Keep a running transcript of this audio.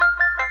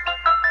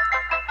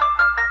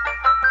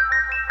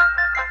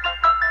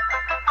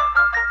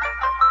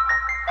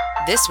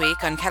This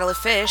week on Kettle of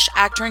Fish,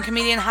 actor and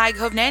comedian Hai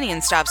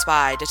Hovnanian stops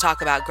by to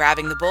talk about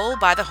grabbing the bull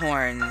by the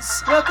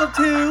horns. Welcome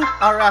to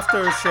our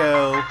after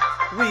show.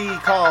 We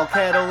call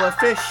Kettle of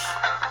Fish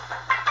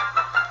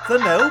the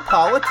No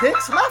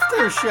Politics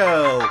Laughter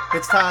Show.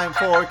 It's time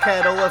for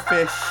Kettle of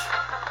Fish.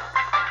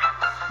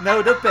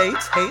 No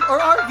debates, hate, or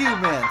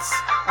arguments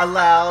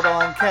allowed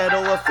on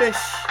Kettle of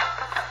Fish.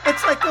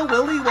 It's like a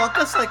Willy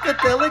Wonka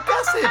psychedelic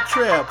acid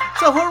trip.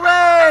 So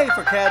hooray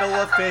for Kettle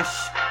of Fish.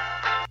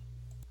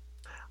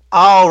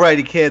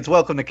 Alrighty, kids,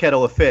 welcome to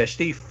Kettle of Fish,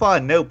 the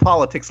fun, no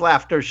politics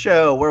laughter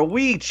show where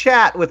we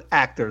chat with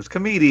actors,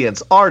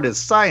 comedians,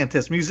 artists,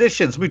 scientists,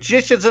 musicians,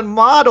 magicians, and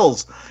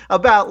models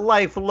about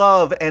life,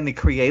 love, and the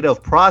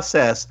creative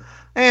process.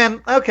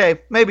 And, okay,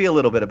 maybe a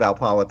little bit about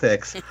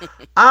politics.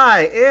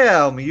 I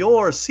am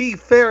your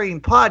seafaring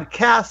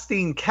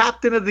podcasting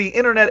captain of the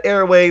internet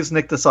airwaves,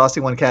 Nick the Saucy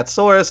One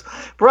Catsaurus,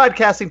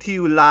 broadcasting to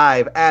you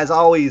live, as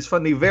always,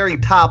 from the very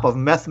top of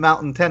Meth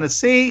Mountain,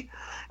 Tennessee.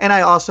 And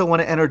I also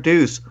want to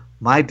introduce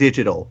my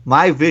digital,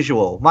 my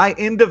visual, my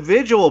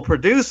individual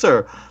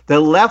producer, the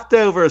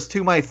leftovers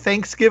to my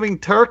Thanksgiving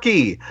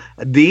turkey,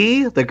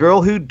 the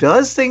girl who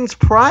does things,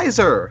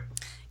 Prizer.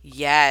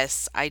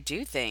 Yes, I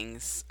do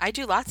things. I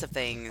do lots of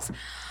things.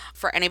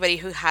 For anybody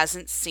who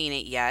hasn't seen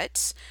it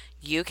yet,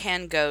 you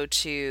can go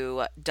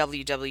to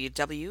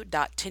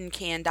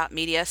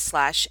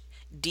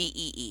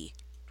www.tincan.media/DEE.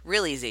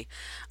 Real easy.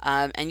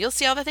 And you'll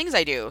see all the things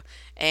I do.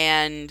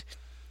 And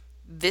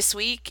this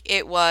week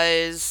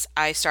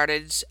I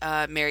started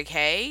Mary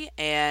Kay,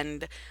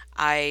 and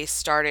I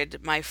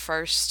started my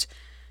first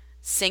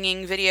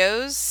singing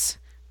videos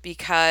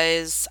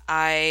because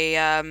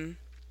I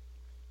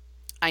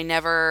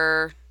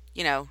never,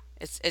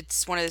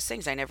 it's one of those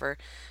things I never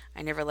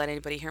let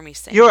anybody hear me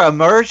sing. You're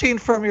emerging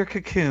from your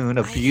cocoon,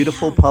 a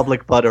beautiful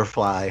public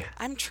butterfly.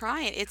 I'm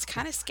trying. It's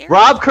kind of scary.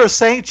 Rob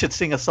Kersaint should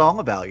sing a song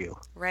about you.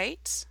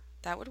 Right?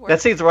 That would work.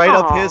 That seems right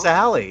up his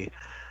alley.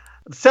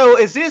 So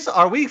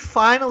are we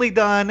finally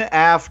done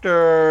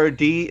after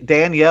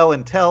Danielle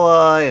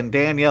Antella and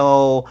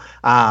Danielle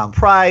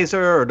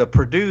Prizer, or the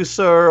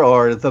producer,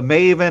 or the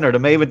Maven, or the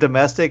Maven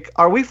Domestic?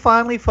 Are we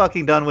finally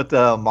fucking done with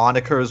the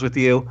monikers with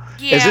you?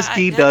 Yeah, Is this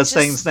D does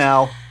things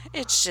now?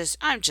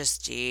 I'm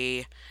just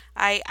D.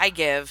 I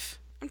give.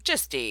 I'm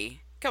just D.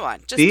 Come on,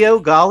 just D-O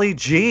golly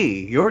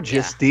G. You're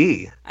just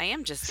D. I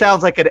am just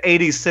Sounds D. like an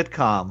 80s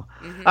sitcom.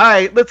 Mm-hmm. All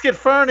right, let's get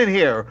Fern in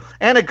here.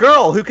 And a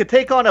girl who could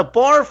take on a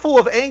bar full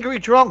of angry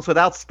drunks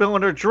without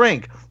spilling her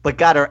drink, but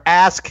got her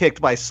ass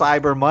kicked by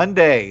Cyber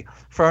Monday.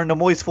 Fern the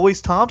Moist Voice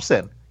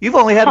Thompson. You've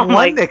only had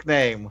one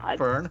nickname,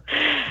 Fern.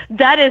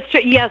 That is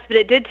true. Yes, but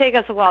it did take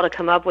us a while to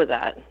come up with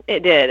that.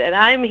 It did. And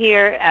I'm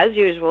here, as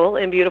usual,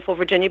 in beautiful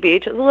Virginia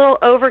Beach. It was a little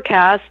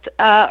overcast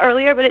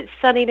earlier, but it's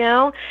sunny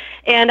now.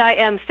 And I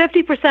am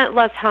 50%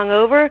 less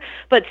hungover,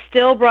 but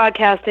still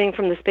broadcasting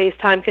from the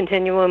space-time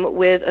continuum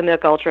with a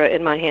Mick Ultra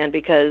in my hand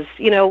because,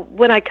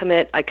 when I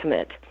commit, I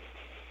commit.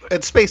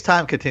 And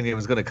space-time continuum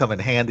is going to come in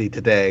handy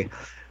today.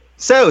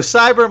 So,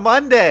 Cyber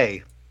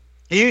Monday.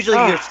 Usually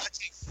you're such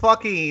a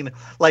fucking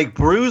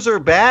bruiser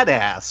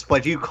badass,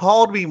 but you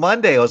called me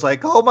Monday. I was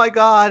like, oh my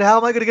god, how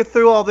am I going to get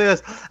through all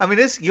this? I mean,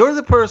 you're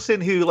the person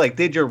who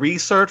did your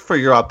research for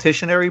your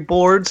opticianary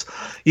boards.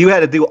 You had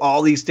to do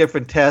all these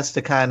different tests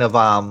to kind of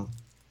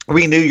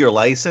renew your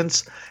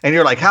license, and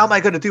you're like, how am I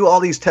going to do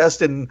all these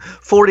tests in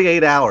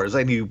 48 hours?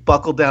 And you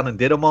buckled down and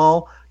did them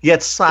all.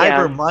 Yet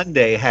Cyber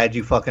Monday had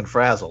you fucking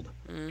frazzled.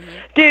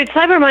 Dude,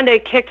 Cyber Monday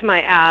kicked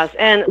my ass,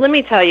 and let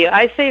me tell you,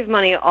 I save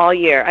money all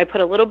year. I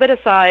put a little bit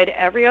aside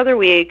every other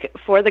week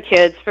for the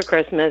kids for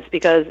Christmas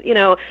because,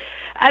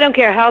 I don't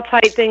care how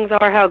tight things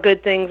are, how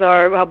good things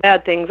are, how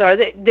bad things are.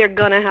 They're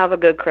going to have a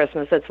good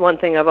Christmas. That's one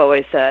thing I've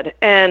always said.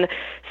 And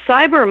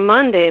Cyber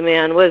Monday,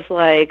 man, was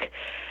like,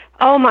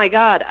 oh my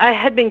God, I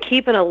had been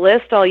keeping a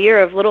list all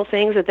year of little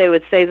things that they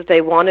would say that they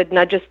wanted, and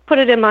I just put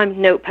it in my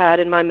notepad,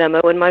 in my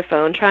memo, in my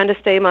phone, trying to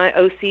stay my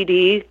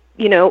OCD,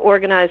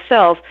 organized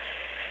self.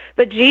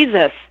 But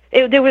Jesus,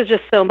 there was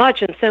just so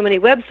much and so many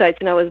websites,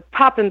 and I was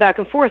popping back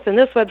and forth, and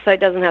this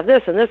website doesn't have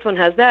this, and this one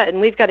has that, and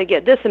we've got to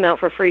get this amount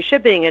for free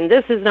shipping, and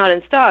this is not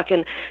in stock,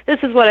 and this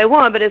is what I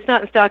want, but it's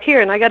not in stock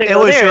here, and I got to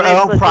go there. It was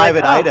your own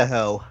private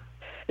Idaho.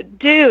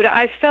 Dude,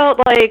 I felt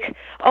like,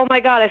 oh my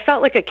God, I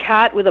felt like a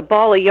cat with a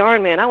ball of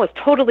yarn, man. I was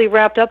totally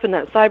wrapped up in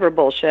that cyber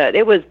bullshit.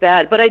 It was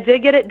bad, but I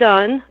did get it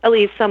done, at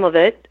least some of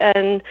it,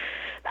 and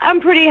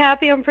I'm pretty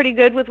happy. I'm pretty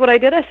good with what I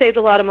did. I saved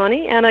a lot of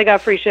money, and I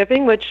got free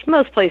shipping, which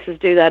most places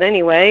do that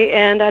anyway.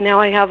 And now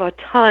I have a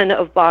ton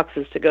of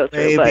boxes to go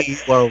through. Maybe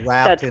we're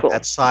wrapped in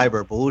that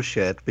cyber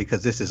bullshit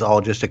because this is all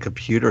just a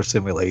computer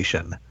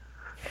simulation.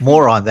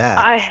 More on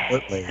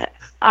that.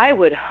 I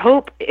would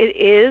hope it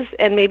is,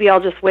 and maybe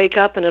I'll just wake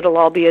up and it'll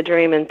all be a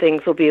dream and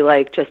things will be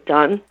just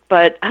done.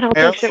 But I don't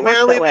think shit works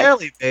that way.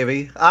 Barely,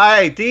 baby. All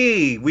right,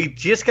 Dee, we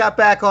just got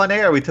back on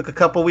air. We took a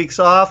couple weeks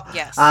off.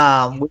 Yes.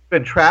 We've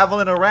been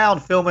traveling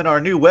around filming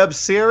our new web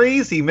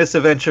series, The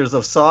Misadventures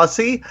of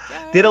Saucy.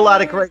 Yay. Did a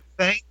lot of great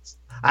things.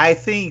 I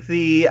think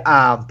the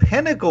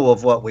pinnacle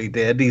of what we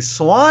did, the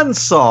swan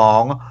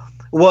song,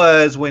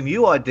 was when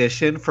you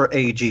auditioned for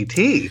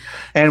AGT.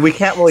 And we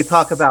can't really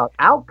talk about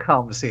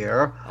outcomes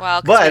here.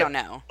 Well, because we don't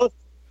know.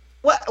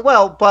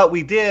 But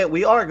we did.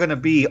 We are going to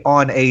be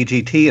on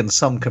AGT in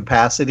some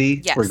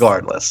capacity, Yes.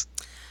 regardless.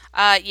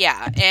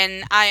 Yeah,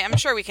 and I'm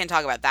sure we can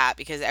talk about that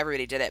because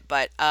everybody did it.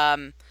 But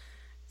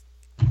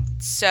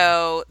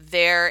so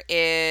there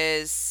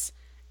is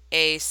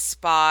a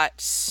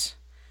spot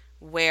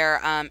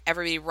where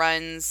everybody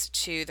runs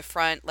to the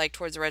front, like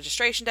towards the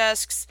registration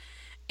desks,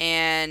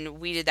 and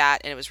we did that,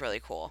 and it was really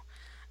cool.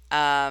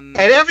 And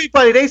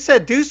everybody, they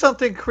said, do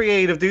something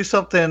creative, do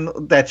something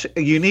that's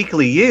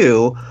uniquely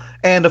you.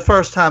 And the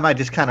first time I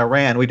just kind of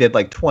ran, we did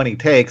like 20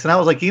 takes. And I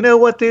was like, you know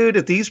what, dude?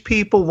 If these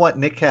people want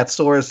Nick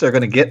Katsaurus, they're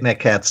going to get Nick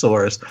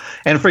Katsaurus.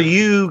 And for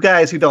you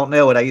guys who don't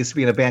know it, I used to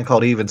be in a band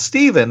called Even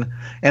Steven.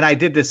 And I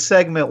did this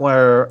segment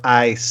where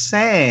I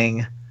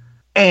sang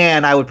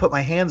and I would put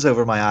my hands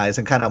over my eyes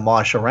and kind of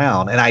mosh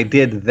around. And I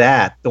did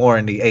that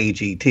during the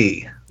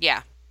AGT.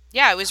 Yeah.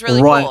 Yeah, it was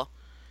really cool.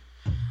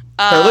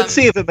 So let's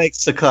see if it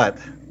makes the cut.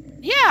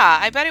 Yeah,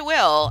 I bet it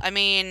will. I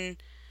mean,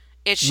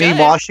 it should. Me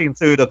moshing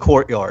through the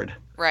courtyard.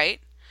 Right.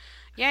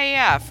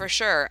 Yeah, for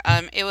sure.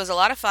 It was a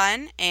lot of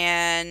fun,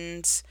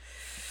 and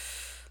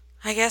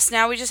I guess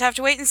now we just have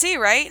to wait and see,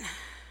 right?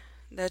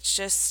 That's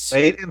just...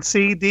 Wait and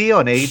see, D,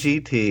 on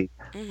AGT.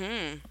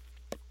 Mm-hmm.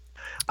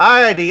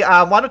 All right, D,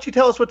 why don't you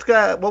tell us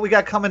what we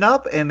got coming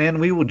up, and then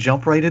we will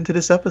jump right into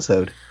this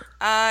episode.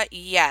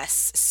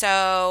 Yes.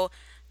 So...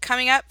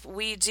 Coming up,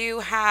 we do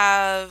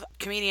have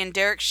comedian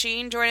Derek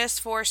Sheen join us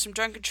for some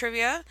drunken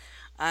trivia.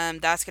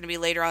 That's going to be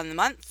later on in the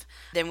month.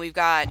 Then we've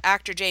got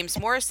actor James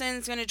Morrison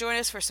is going to join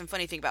us for some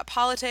funny thing about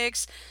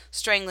politics.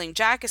 Strangling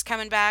Jack is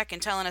coming back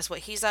and telling us what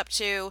he's up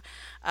to.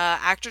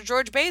 Actor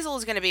George Basil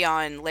is going to be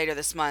on later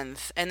this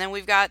month. And then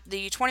we've got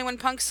the 21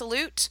 Punk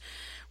Salute,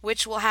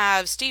 which will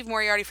have Steve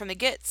Moriarty from the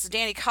Gits,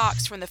 Danny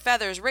Cox from the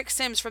Feathers, Rick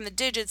Sims from the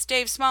Digits,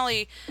 Dave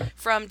Smalley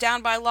from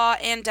Down by Law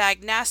and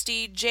Dag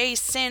Nasty, Jay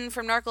Sin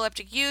from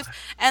Narcoleptic Youth,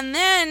 and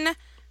then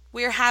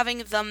we're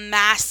having the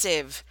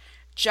massive,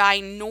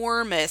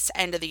 ginormous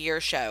end of the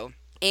year show.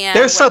 And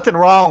there's something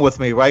wrong with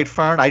me, right,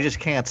 Fern? I just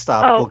can't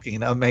stop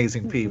booking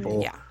amazing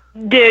people. Yeah.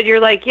 Dude, you're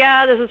like,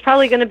 yeah, this is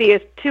probably going to be a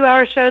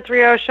 2-hour show,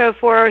 3-hour show,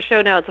 4-hour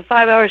show. Now it's a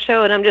 5-hour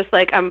show, and I'm just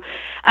like, I'm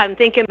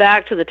thinking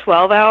back to the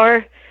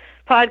 12-hour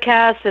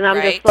podcast, and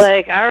I'm just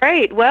like, all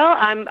right, well,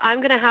 I'm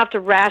going to have to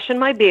ration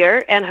my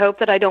beer and hope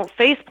that I don't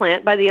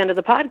faceplant by the end of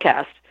the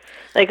podcast.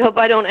 Like, hope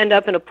I don't end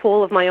up in a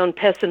pool of my own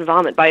piss and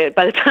vomit by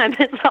the time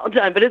it's all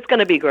done. But it's going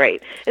to be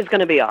great. It's going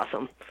to be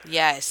awesome.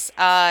 Yes,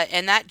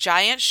 and that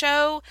giant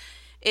show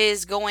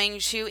is going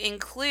to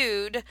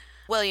include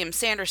William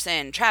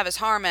Sanderson, Travis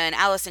Harmon,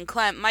 Allison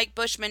Clem, Mike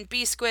Bushman,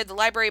 B. Squid, The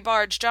Library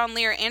Barge, John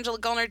Lear, Angela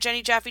Gullner,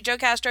 Jenny Jaffe, Joe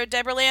Castro,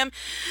 Deborah Lamb,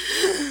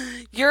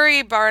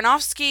 Yuri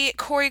Baranovsky,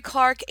 Corey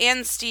Clark,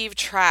 and Steve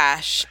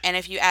Trash. And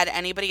if you add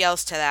anybody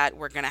else to that,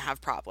 we're going to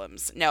have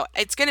problems. No,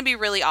 it's going to be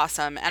really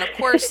awesome. And of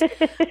course,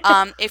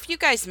 if you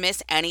guys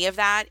miss any of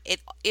that,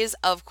 it is,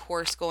 of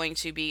course, going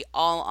to be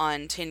all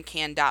on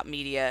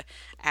tincan.media,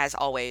 as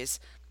always,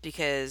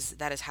 because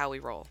that is how we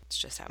roll. It's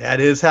just how we roll. That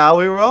is how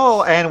we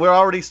roll. And we're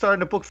already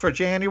starting to book for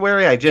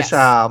January. I just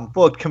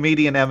booked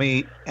comedian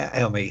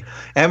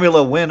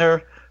Emila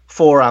Winter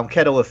for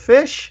Kettle of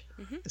Fish.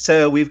 Mm-hmm.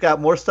 So we've got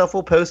more stuff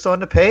we'll post on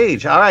the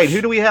page. All right,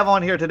 who do we have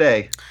on here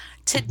today?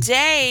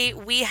 Today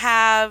we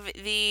have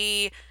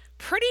the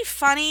pretty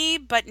funny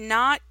but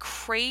not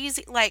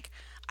crazy, like,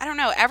 I don't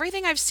know,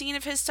 everything I've seen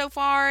of his so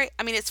far,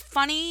 I mean, it's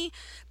funny,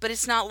 but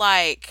it's not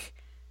like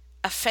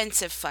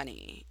offensive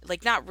funny,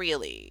 like, not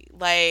really,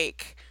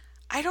 like,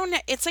 I don't know,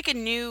 it's like a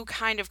new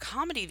kind of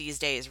comedy these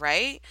days,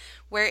 right,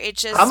 where it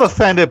just, I'm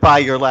offended by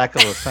your lack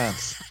of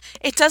offense.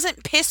 It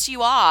doesn't piss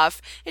you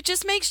off, it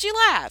just makes you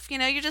laugh, you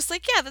know, you're just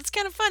like, yeah, that's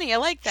kind of funny, I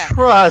like that.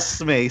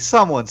 Trust me,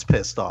 someone's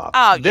pissed off.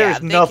 Oh,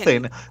 there's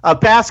nothing, a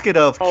basket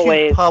of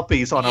cute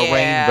puppies on a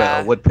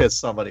rainbow would piss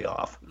somebody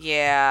off.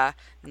 Yeah,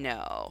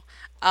 no.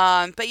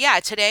 But yeah,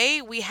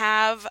 today we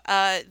have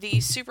the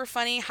super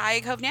funny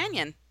Haig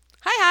Hovnanian.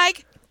 Hi,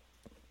 Haig.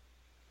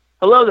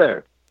 Hello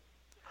there.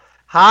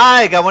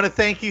 Hi, I want to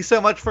thank you so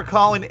much for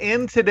calling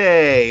in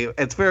today.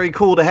 It's very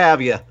cool to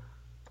have you.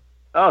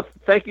 Oh,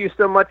 thank you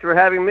so much for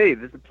having me.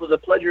 The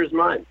pleasure is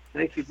mine.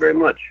 Thank you very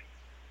much.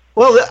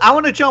 Well, I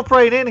want to jump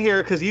right in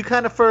here because you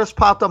kind of first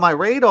popped on my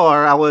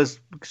radar. I was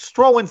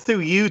strolling through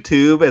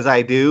YouTube, as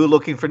I do,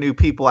 looking for new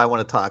people I want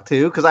to talk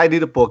to because I do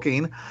the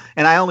booking,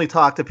 and I only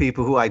talk to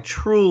people who I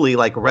truly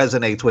like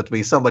resonates with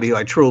me, somebody who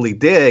I truly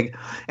dig.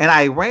 And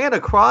I ran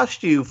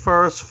across you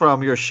first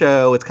from your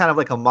show. It's kind of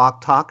like a mock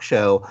talk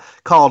show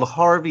called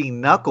Harvey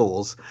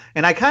Knuckles,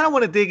 and I kind of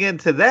want to dig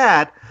into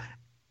that.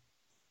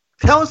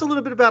 Tell us a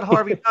little bit about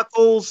Harvey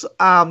Knuckles.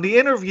 The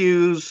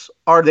interviews,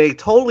 are they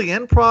totally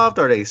improv?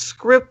 Are they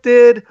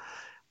scripted?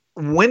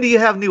 When do you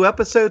have new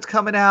episodes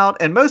coming out?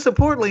 And most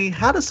importantly,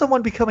 how does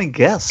someone become a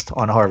guest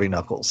on Harvey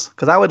Knuckles?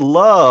 Because I would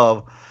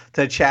love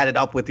to chat it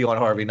up with you on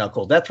Harvey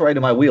Knuckles. That's right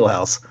in my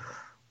wheelhouse.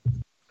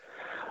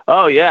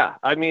 Oh, yeah.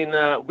 I mean,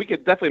 we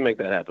could definitely make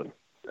that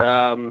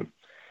happen.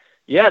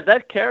 Yeah,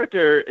 that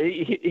character,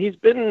 he's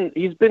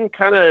been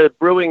kind of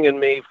brewing in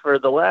me for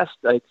the last,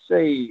 I'd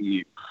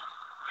say,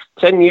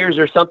 10 years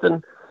or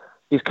something.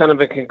 He's kind of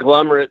a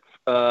conglomerate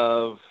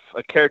of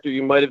a character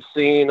you might have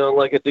seen on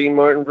like a Dean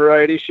Martin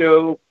variety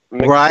show,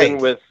 mixed in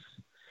with,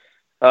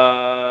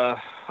 I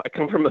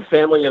come from a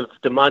family of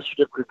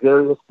demonstrative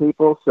gregarious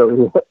people,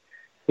 so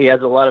he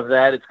has a lot of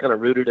that. It's kind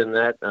of rooted in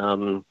that.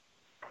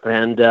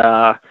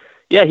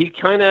 Yeah, he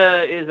kind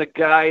of is a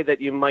guy that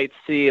you might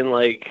see in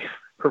like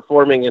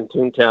performing in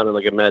Toontown in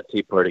like a Mad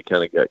Tea Party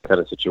kind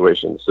of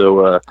situation.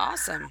 So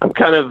awesome. I'm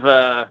kind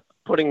of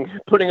putting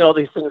all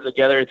these things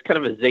together. It's kind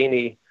of a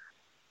zany,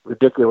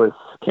 ridiculous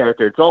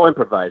character. It's all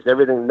improvised.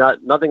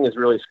 Nothing is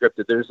really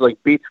scripted. There's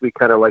like beats we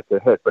kind of like to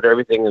hit, but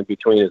everything in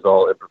between is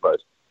all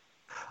improvised.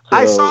 So,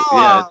 I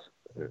saw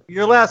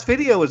your last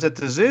video was at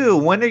the zoo.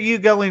 When are you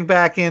going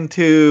back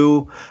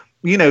into,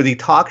 the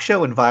talk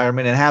show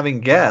environment and having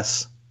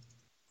guests?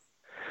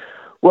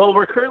 Well,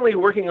 we're currently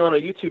working on a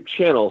YouTube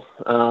channel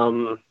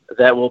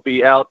that will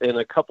be out in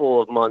a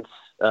couple of months,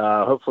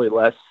 hopefully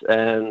less.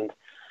 And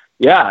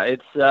yeah,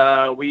 it's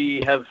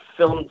we have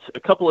filmed a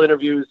couple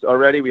interviews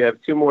already. We have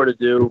 2 more to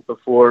do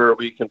before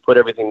we can put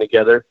everything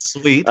together.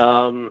 Sweet.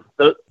 Those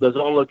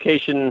on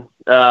location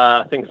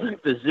things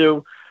like the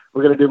zoo.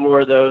 We're going to do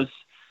more of those,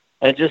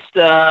 and just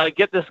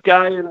get this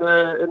guy in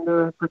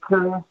the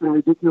precarious and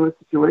ridiculous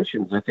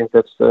situations. I think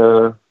that's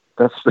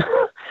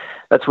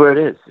that's where it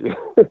is.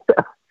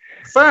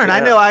 Fern, yeah, I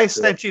know I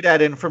sent you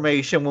that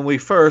information when we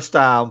first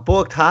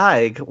booked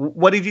Haig.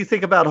 What did you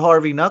think about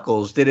Harvey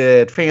Knuckles? Did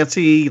it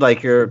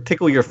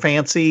tickle your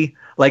fancy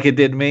like it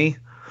did me?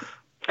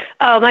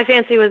 Oh, my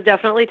fancy was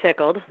definitely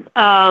tickled.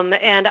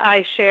 And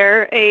I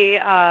share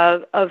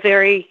a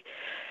very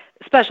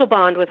special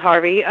bond with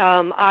Harvey.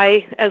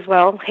 I, as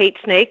well, hate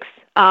snakes.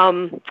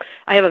 I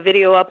have a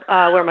video up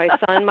where my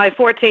son, my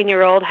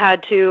 14-year-old,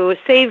 had to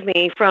save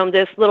me from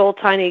this little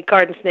tiny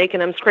garden snake,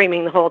 and I'm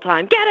screaming the whole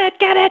time, "Get it,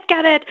 get it,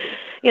 get it!"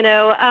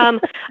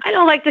 I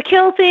don't like to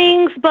kill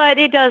things, but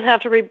it does have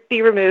to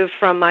be removed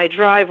from my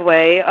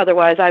driveway.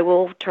 Otherwise, I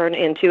will turn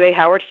into a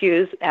Howard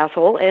Hughes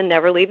asshole and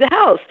never leave the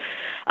house.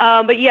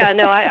 But yeah,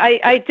 no,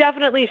 I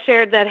definitely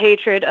shared that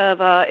hatred of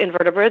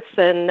invertebrates,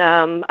 and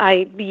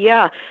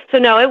so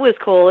no, it was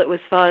cool. It was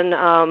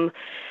fun.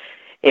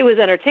 It was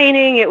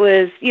entertaining. It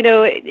was,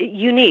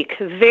 unique,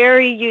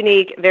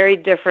 very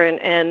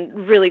different,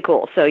 and really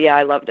cool. So yeah,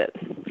 I loved it.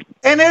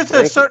 And there's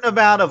a certain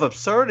amount of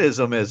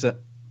absurdism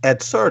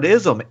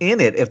in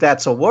it, if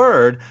that's a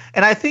word.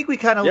 And I think we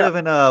kind of live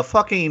in a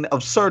fucking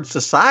absurd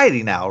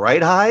society now,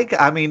 right, Haig?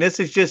 I mean, this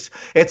is just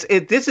is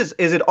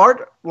it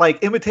art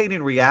like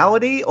imitating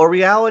reality or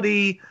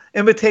reality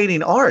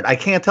imitating art? I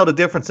can't tell the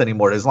difference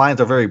anymore. These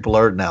lines are very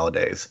blurred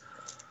nowadays.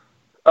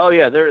 Oh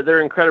yeah,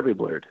 they're incredibly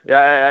blurred.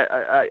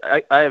 Yeah,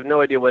 I have no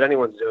idea what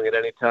anyone's doing at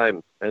any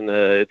time, and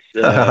it's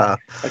I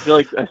feel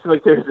like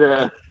there's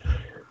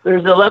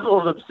a level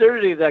of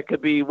absurdity that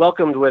could be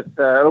welcomed with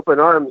open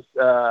arms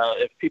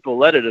if people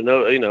let it and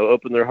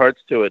open their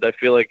hearts to it. I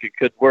feel like it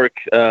could work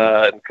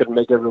and could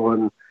make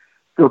everyone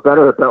feel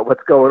better about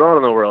what's going on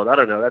in the world. I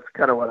don't know. That's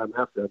kind of what I'm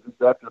after. I'm just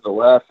after the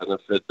laugh, and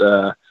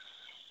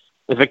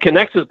if it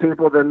connects with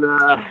people, then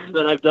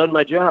I've done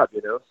my job.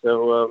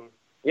 So.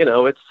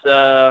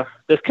 It's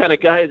this kind of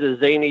guy is a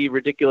zany,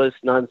 ridiculous,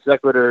 non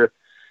sequitur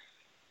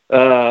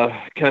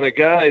kind of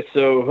guy.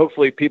 So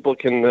hopefully people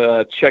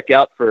can check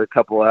out for a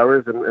couple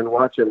hours and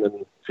watch him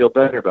and feel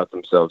better about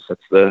themselves.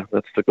 That's the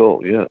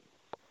goal. Yeah.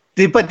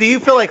 But do you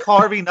feel like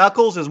Harvey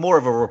Knuckles is more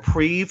of a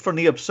reprieve from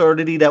the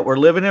absurdity that we're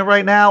living in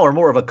right now, or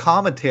more of a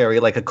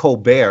commentary, like a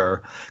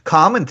Colbert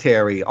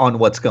commentary on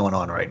what's going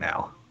on right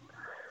now?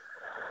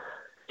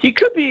 He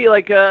could be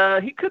like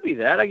he could be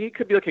that. He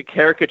could be like a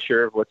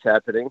caricature of what's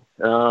happening.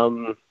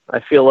 I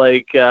feel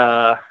like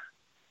I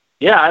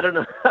don't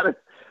know.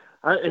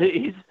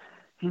 He's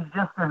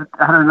just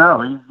I don't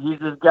know. He's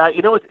this guy.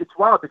 It's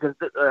wild because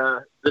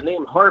the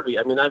name Harvey.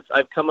 I mean,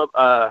 I came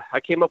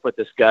up with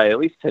this guy at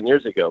least 10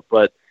 years ago,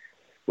 but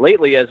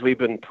lately, as we've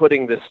been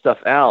putting this stuff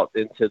out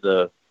into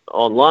the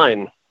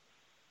online,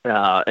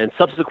 and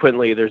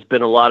subsequently, there's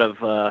been a lot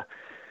of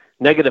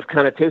negative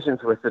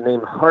connotations with the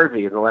name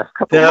Harvey in the last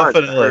couple of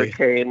months.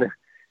 Hurricane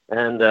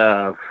and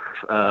a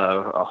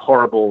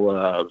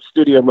horrible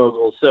studio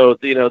mogul. So,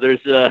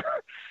 there's so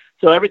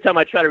every time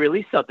I try to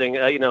release something,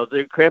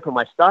 they're cramping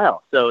my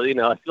style. So, I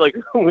feel like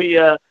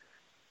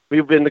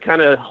we've been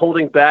kind of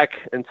holding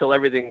back until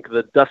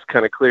the dust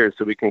kind of clears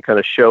so we can kind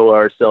of show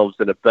ourselves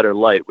in a better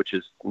light, which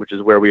is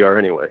where we are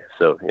anyway.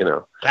 So,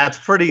 That's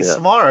pretty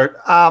smart.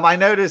 I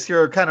notice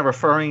you're kind of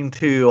referring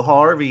to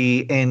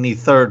Harvey in the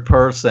third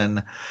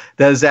person.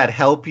 Does that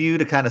help you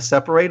to kind of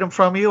separate him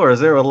from you, or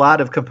is there a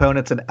lot of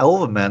components and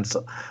elements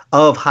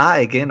of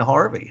Haig in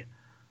Harvey?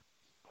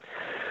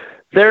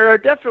 There are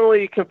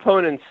definitely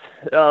components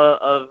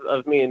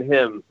of me and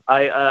him.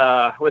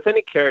 I with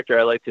any character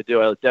I like to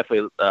do, I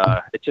definitely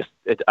I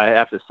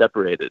have to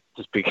separate it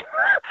just because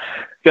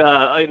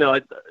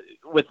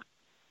with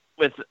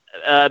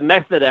with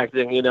method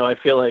acting, you know, I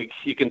feel like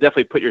you can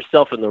definitely put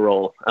yourself in the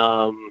role.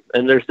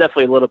 And there's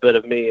definitely a little bit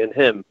of me in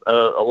him,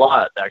 a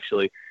lot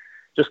actually,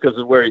 just because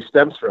of where he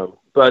stems from.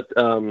 But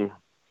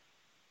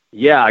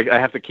yeah, I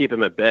have to keep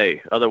him at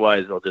bay.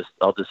 Otherwise,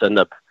 I'll just end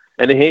up.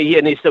 And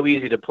he's so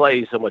easy to play.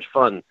 He's so much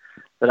fun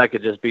that I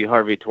could just be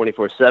Harvey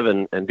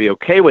 24/7 and be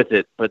okay with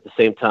it, but at the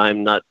same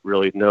time, not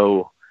really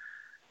know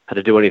how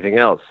to do anything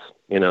else.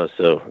 You know,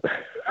 so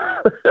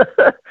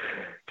kind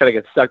of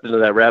get sucked into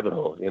that rabbit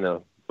hole. You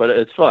know, but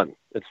it's fun.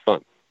 It's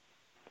fun.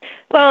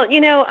 Well,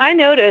 you know, I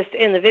noticed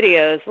in the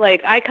videos,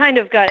 like I kind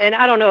of got, and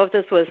I don't know if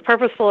this was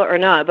purposeful or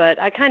not, but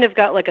I kind of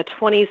got like a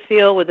 20s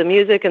feel with the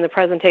music and the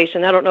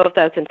presentation. I don't know if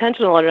that's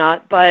intentional or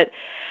not, but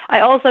I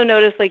also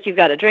noticed like you've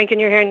got a drink in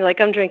your hand, like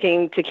I'm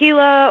drinking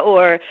tequila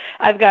or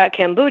I've got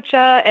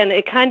kombucha, and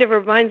it kind of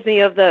reminds me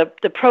of the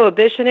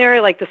Prohibition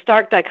era, like the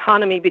stark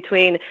dichotomy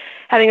between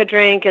having a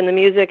drink and the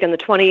music and the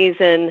 20s.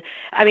 And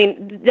I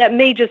mean, that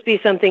may just be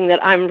something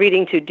that I'm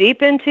reading too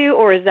deep into,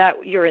 or is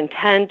that your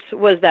intent?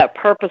 Was that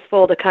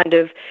purposeful to kind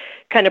of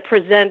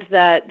present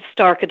that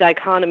stark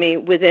dichotomy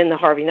within the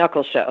Harvey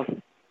Knuckles show?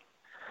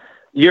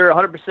 You're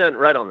 100%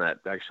 right on that,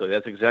 actually.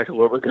 That's exactly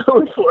what we're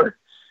going for.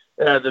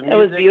 The music, it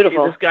was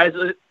beautiful.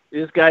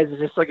 This guy's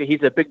just like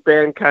he's a big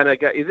band kind of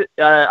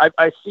guy.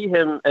 I see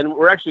him, and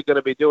we're actually going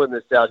to be doing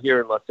this out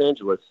here in Los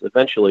Angeles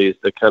eventually, is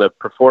to kind of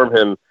perform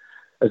him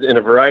as in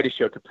a variety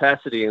show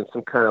capacity in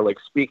some kind of like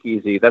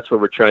speakeasy. That's what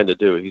we're trying to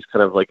do. He's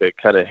kind of like a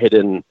kind of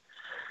hidden,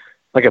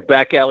 like a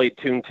back alley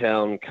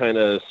Toontown kind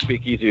of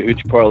speakeasy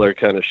hooch parlor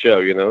kind of show,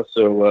 you know.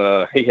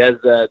 So he has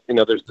that, you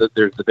know. There's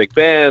the big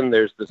band,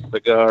 there's the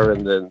cigar,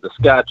 and then the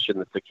scotch and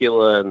the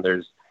tequila, and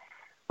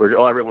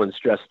everyone's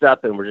dressed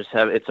up, and we're just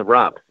having, it's a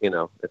romp, you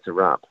know. It's a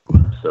romp.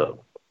 So.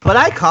 But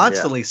I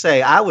constantly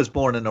say I was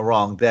born in the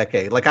wrong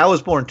decade. Like I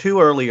was born too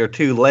early or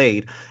too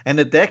late. And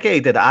the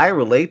decade that I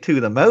relate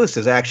to the most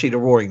is actually the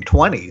Roaring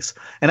 20s.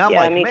 And I'm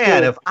like,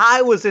 man, if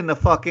I was in the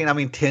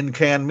fucking, Tin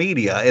Can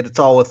Media, it's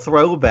all a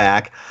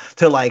throwback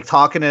to like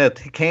talking in a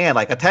can,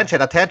 like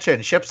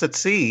attention, ships at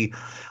sea.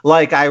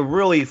 Like I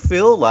really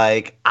feel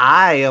like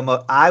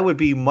I would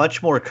be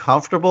much more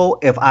comfortable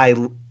if I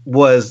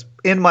was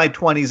in my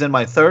 20s and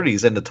my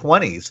 30s and the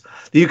 20s.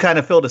 Do you kind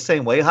of feel the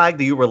same way, Hike?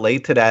 Do you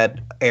relate to that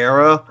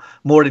era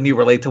more than you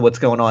relate to what's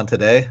going on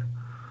today?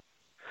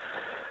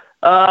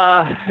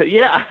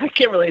 Yeah, I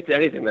can't relate to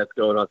anything that's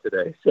going on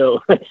today.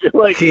 So I feel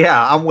like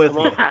I'm with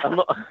you.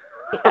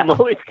 I'm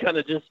always kind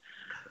of just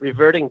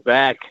reverting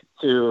back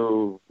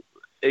to,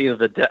 you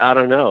know, I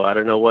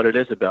don't know what it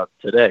is about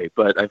today,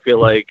 but I feel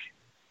like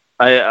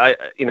I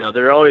you know,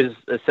 there's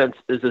a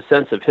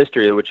sense of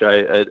history which I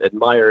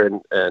admire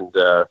and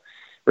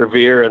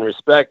revere and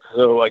respect.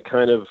 So I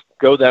kind of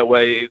go that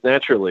way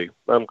naturally.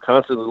 I'm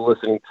constantly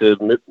listening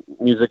to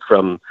music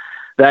from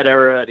that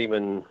era and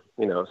even,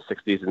 you know,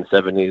 60s and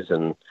 70s.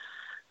 And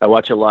I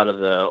watch a lot of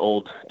the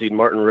old Dean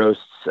Martin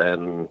roasts,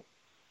 and,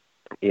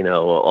 you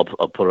know,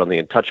 I'll put on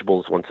the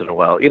Untouchables once in a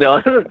while. You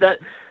know,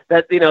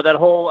 that you know, that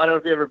whole, I don't know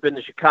if you've ever been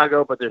to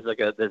Chicago, but there's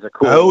a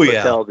cool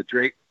hotel, the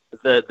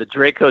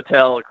Drake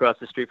Hotel across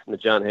the street from the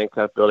John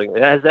Hancock building.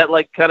 It has that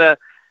like kind of,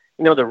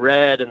 you know, the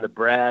red and the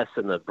brass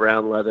and the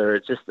brown leather.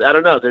 It's just, I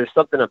don't know. There's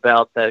something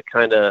about that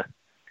kind of,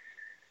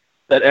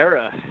 that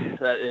era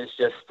that is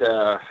just,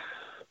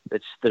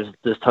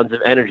 there's tons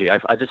of energy.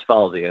 I just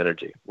follow the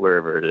energy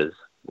wherever it is.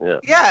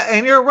 Yeah,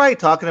 and you're right,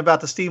 talking about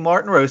the Steve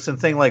Martin roast and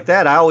thing like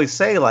that. I always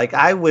say, like,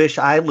 I wish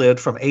I lived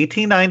from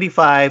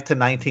 1895 to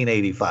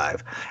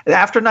 1985.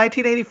 After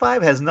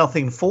 1985 has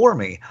nothing for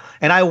me.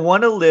 And I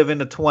want to live in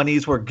the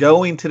 20s where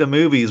going to the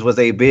movies was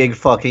a big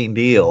fucking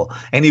deal.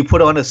 And you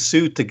put on a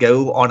suit to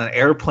go on an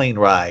airplane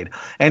ride.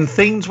 And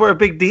things were a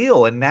big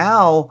deal. And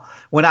now,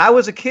 when I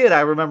was a kid,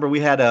 I remember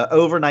we had an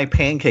overnight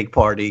pancake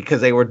party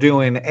because they were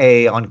doing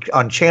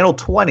on Channel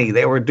 20,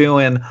 they were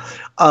doing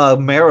a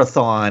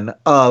marathon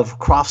of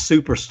Cross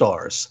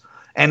Superstars.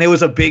 And it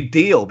was a big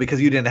deal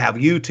because you didn't have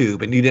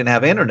YouTube and you didn't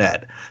have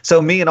internet.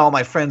 So me and all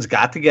my friends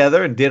got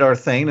together and did our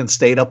thing and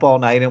stayed up all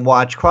night and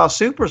watched Cross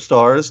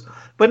Superstars.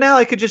 But now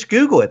I could just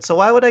Google it. So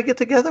why would I get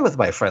together with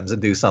my friends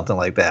and do something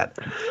like that?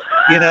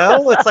 You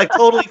know, it's like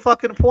totally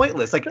fucking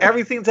pointless. Like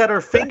everything's at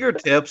our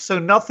fingertips, so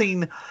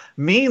nothing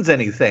means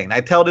anything.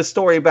 I tell this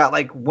story about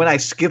like when I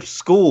skipped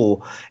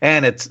school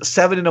and it's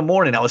 7 a.m.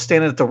 I was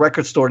standing at the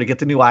record store to get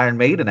the new Iron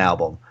Maiden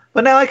album.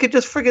 But now I could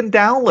just friggin'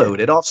 download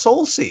it off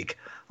SoulSeek.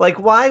 Like,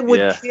 why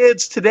would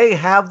kids today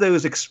have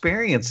those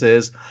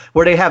experiences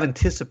where they have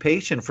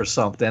anticipation for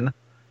something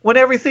when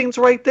everything's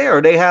right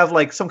there? They have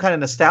like some kind of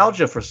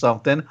nostalgia for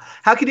something.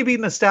 How can you be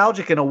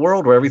nostalgic in a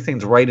world where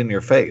everything's right in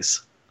your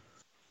face?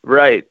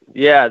 Right.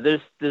 Yeah.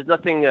 There's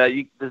nothing.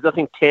 There's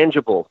nothing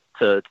tangible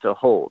to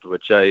hold,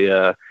 which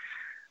I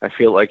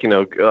feel like, you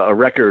know, a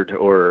record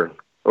or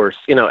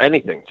you know,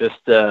 anything. Just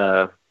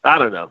I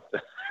don't know.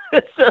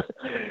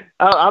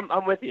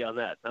 I'm with you on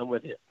that. I'm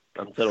with you.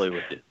 I'm totally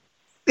with you.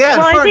 Yeah,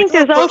 well, I think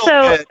there's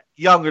also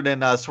younger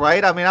than us,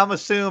 right? I mean, I'm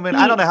assuming,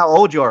 I don't know how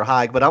old you are,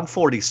 Hike, but I'm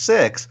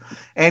 46,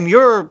 and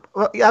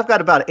I've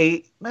got about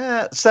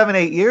 7,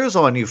 8 years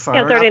on you, Fern.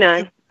 Yeah,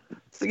 39.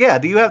 yeah,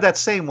 do you have that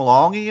same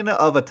longing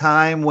of a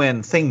time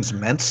when things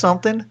meant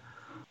something?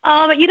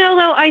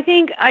 Though, I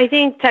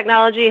think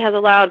technology has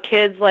allowed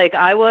kids like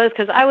I was,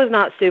 because I was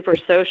not super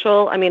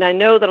social. I mean, I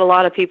know that a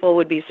lot of people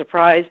would be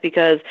surprised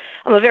because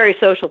I'm a very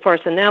social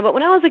person now. But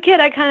when I was a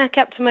kid, I kind of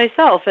kept to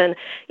myself, and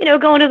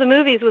going to the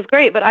movies was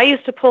great. But I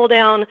used to pull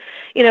down,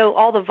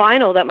 all the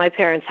vinyl that my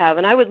parents have,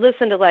 and I would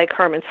listen to like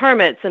Herman's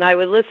Hermits, and I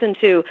would listen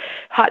to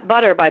Hot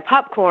Butter by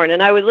Popcorn,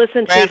 and I would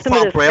listen to some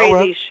of this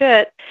crazy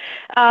shit.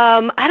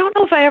 I don't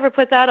know if I ever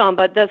put that on,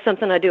 but that's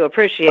something I do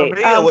appreciate.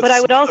 But I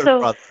would also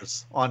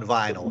Brothers on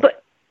vinyl.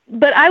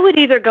 But I would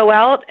either go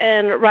out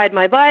and ride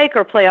my bike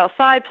or play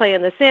outside, play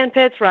in the sand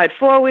pits, ride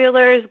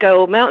four-wheelers,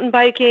 go mountain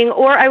biking,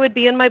 or I would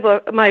be in my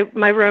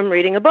room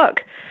reading a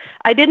book.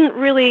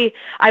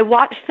 I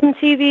watched some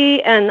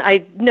TV, and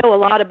I know a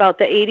lot about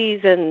the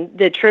 80s and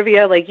the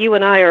trivia. Like, you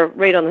and I are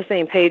right on the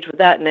same page with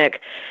that,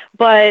 Nick.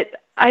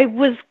 But I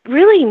was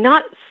really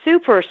not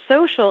super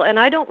social, and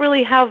I don't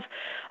really have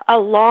a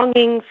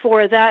longing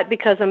for that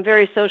because I'm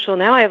very social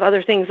now. I have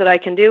other things that I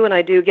can do, and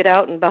I do get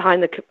out and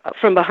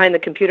from behind the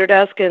computer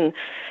desk, and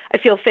I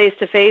feel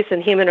face-to-face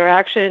and human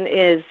interaction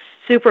is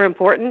super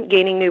important,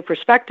 gaining new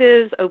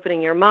perspectives,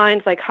 opening your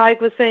minds, like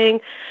Haig was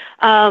saying.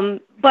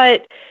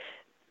 But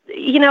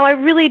I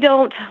really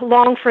don't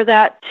long for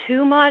that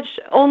too much,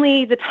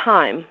 only the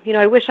time.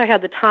 I wish I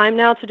had the time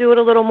now to do it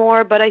a little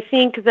more, but I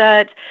think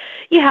that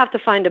you have to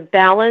find a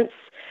balance.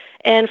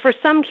 And for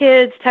some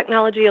kids,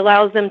 technology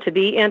allows them to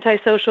be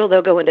antisocial.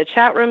 They'll go into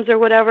chat rooms or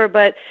whatever,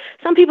 but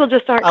some people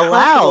just aren't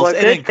comfortable or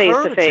good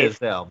face-to-face.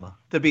 Them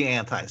to be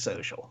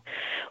antisocial.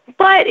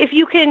 But if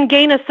you can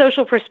gain a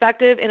social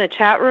perspective in a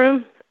chat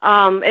room,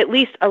 at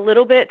least a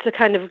little bit to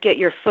kind of get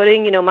your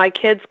footing, my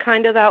kid's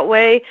kind of that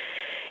way.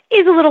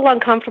 He's a little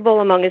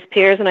uncomfortable among his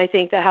peers, and I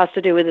think that has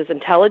to do with his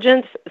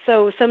intelligence.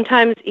 So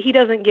sometimes he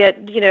doesn't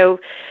get,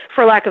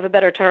 for lack of a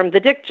better term, the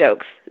dick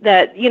jokes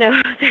that,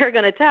 they're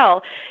going to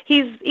tell.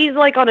 He's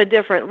like on a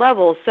different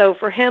level. So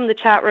for him, the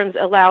chat rooms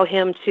allow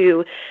him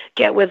to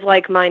get with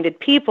like-minded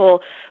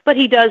people, but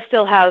he does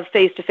still have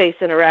face-to-face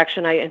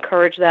interaction. I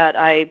encourage that.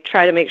 I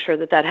try to make sure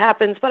that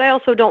happens, but I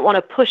also don't want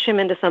to push him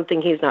into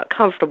something he's not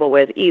comfortable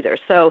with either.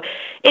 So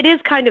it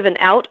is kind of an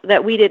out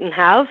that we didn't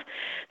have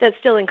that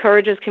still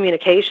encourages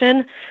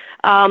communication.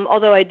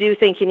 Although I do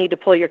think you need to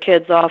pull your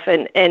kids off,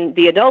 and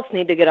the adults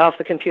need to get off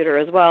the computer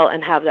as well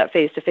and have that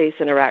face-to-face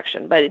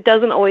interaction. But it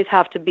doesn't always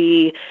have to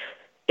be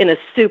in a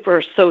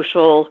super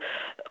social,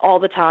 all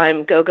the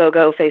time,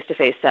 go,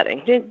 face-to-face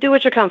setting. Do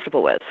what you're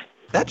comfortable with.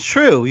 That's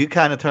true. You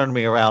kind of turned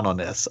me around on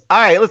this. All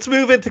right, let's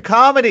move into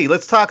comedy.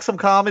 Let's talk some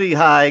comedy,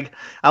 Haig.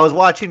 I was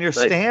watching your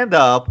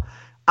stand-up.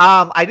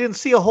 I didn't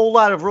see a whole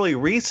lot of really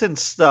recent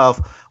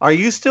stuff. Are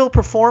you still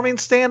performing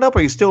stand-up?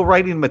 Are you still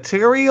writing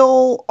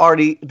material? Or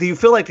do you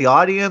feel like the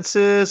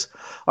audiences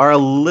are a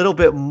little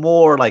bit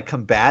more like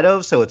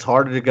combative, so it's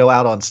harder to go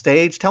out on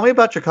stage? Tell me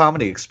about your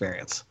comedy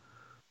experience.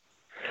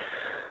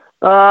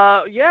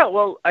 Yeah,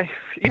 well, I've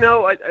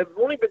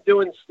only been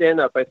doing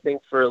stand-up, I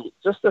think, for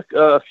just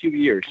a few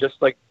years, just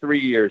like 3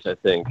 years, I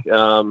think.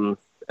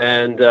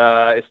 And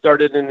I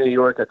started in New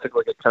York. I took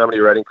like a comedy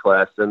writing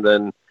class, and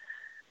then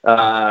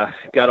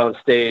got on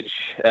stage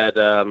at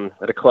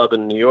a club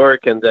in New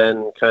York, and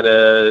then kind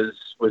of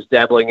was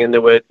dabbling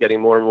into it,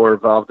 getting more and more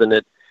involved in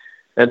it,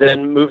 and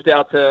then moved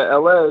out to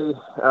LA,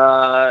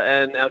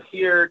 and out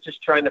here just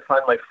trying to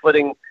find my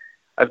footing.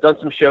 I've done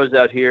some shows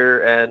out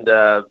here, and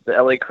the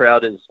LA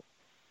crowd has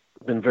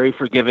been very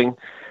forgiving,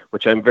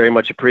 which I'm very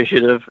much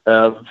appreciative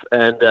of.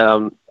 And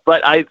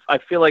but I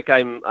feel like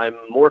I'm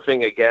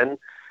morphing again.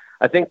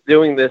 I think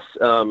doing this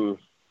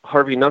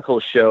Harvey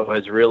Knuckles show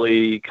has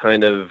really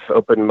kind of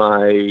opened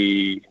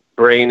my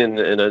brain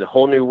in a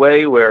whole new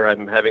way, where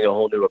I'm having a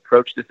whole new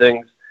approach to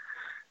things,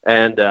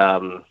 and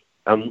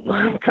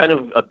I'm kind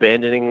of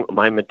abandoning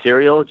my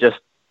material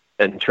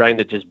and trying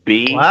to just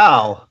be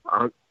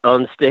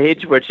on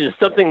stage, which is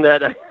something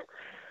that I'm.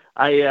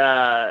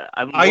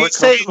 Are you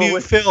saying you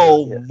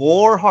feel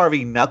more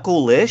Harvey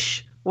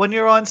Knuckle-ish when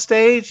you're on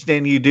stage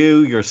than you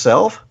do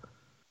yourself?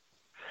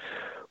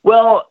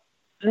 Well,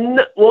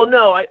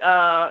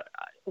 no.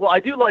 I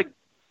do like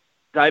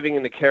diving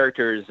into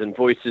characters and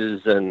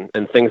voices and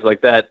things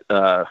like that.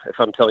 If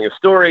I'm telling a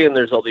story and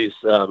there's all these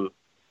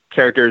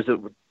characters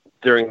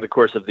during the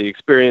course of the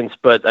experience,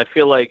 but I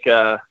feel like,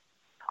 if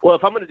I'm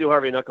going to do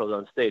Harvey Knuckles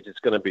on stage, it's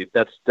going to be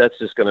that's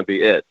just going to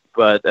be it.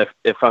 But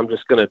if I'm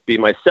just going to be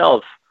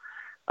myself,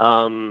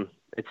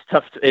 it's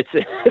tough.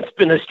 It's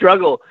been a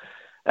struggle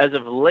as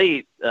of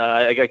late.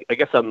 I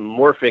guess I'm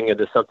morphing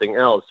into something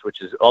else,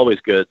 which is always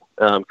good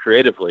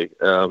creatively.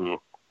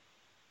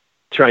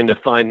 Trying to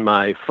find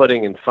my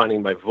footing and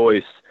finding my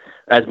voice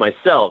as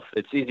myself.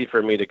 It's easy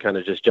for me to kind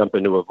of just jump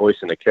into a voice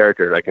and a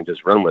character, and I can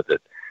just run with it.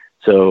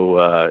 So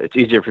it's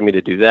easier for me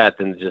to do that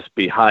than to just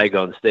be Haig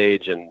on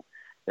stage and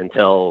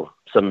tell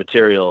some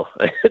material.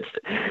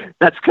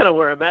 That's kind of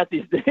where I'm at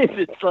these days.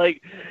 It's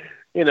like,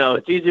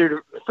 it's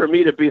easier for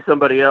me to be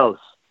somebody else.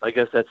 I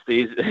guess that's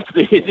the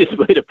easiest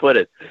way to put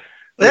it.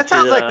 That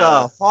sounds like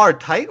a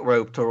hard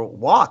tightrope to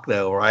walk,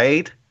 though,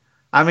 right?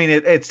 I mean,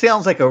 it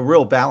sounds like a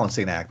real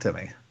balancing act to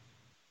me.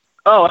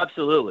 Oh,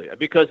 absolutely.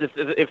 Because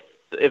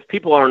if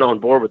people aren't on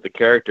board with the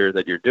character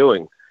that you're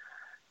doing,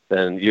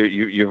 then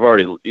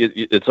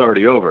it's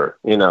already over.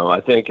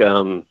 I think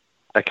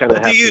I kind of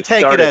have to. Do you take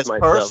start it as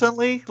myself.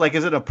 personally? Like,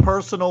 is it a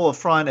personal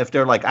affront if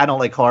they're like, I don't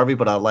like Harvey,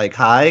 but I like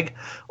Haig?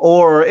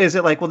 Or is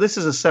it like, well, this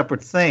is a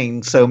separate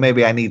thing, so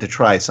maybe I need to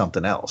try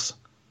something else?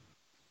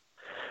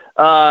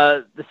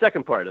 The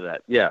second part of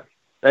that, yeah.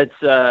 I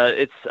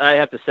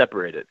have to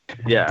separate it.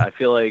 Yeah, I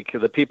feel like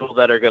the people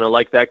that are going to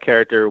like that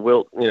character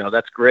will,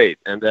 that's great.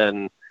 And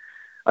then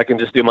I can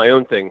just do my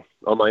own thing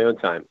on my own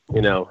time,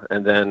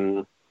 and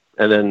then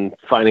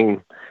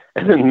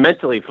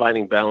mentally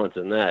finding balance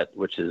in that,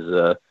 which is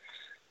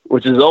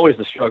always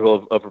the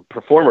struggle of a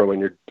performer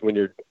when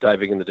you're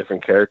diving into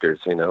different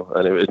characters, and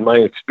in my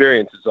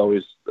experience, it's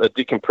always a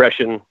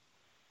decompression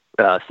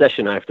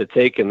session I have to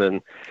take, and then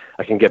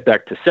I can get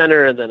back to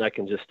center, and then I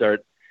can just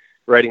start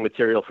writing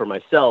material for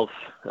myself,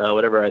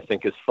 whatever I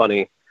think is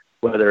funny,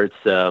 whether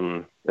it's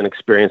an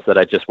experience that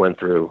I just went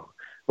through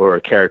or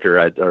a character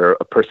or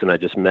a person I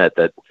just met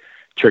that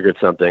triggered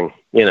something,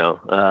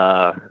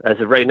 as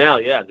of right now,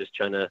 I'm just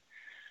trying to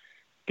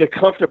get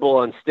comfortable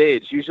on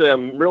stage. Usually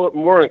I'm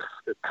more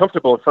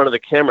comfortable in front of the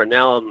camera.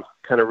 Now I'm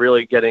kind of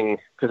really getting,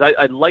 because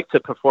I'd like to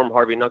perform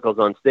Harvey Knuckles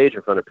on stage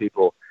in front of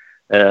people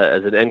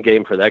as an end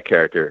game for that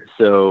character.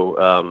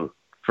 So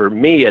for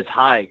me as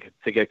Haig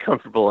to get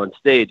comfortable on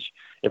stage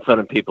in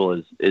front of people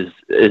is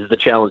the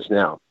challenge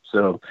now.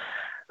 So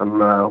I'm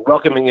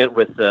welcoming it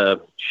with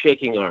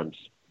shaking arms.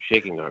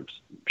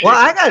 Well,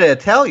 I got to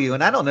tell you,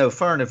 and I don't know,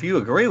 Fern, if you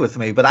agree with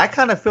me, but I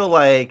kind of feel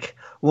like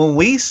when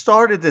we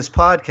started this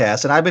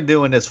podcast, and I've been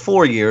doing this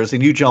 4 years,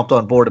 and you jumped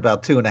on board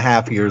about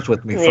 2.5 years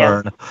with me,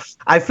 Fern,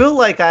 I feel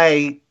like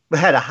I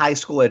had a high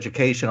school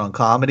education on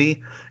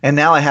comedy, and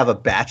now I have a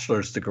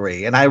bachelor's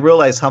degree, and I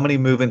realize how many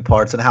moving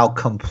parts and how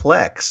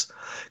complex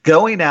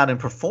going out and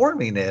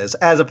performing is,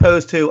 as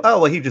opposed to,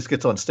 oh, well, he just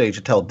gets on stage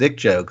and tell dick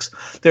jokes.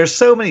 There's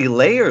so many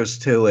layers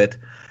to it.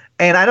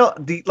 And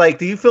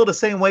do you feel the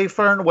same way,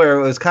 Fern, where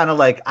it was kind of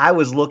like I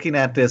was looking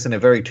at this in a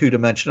very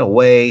two-dimensional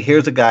way?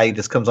 Here's a guy who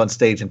just comes on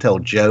stage and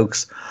tells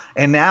jokes.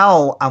 And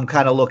now I'm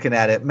kind of looking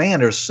at it, man,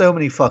 there's so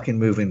many fucking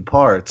moving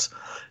parts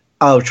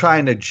of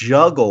trying to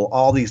juggle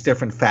all these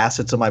different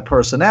facets of my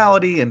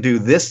personality and do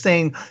this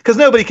thing. Because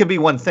nobody can be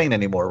one thing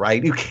anymore,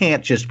 right? You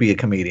can't just be a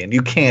comedian.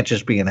 You can't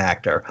just be an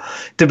actor.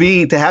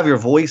 To have your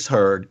voice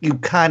heard, you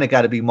kind of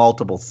got to be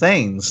multiple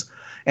things.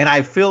 And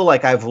I feel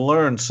like I've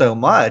learned so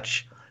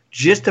much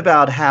just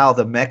about how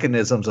the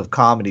mechanisms of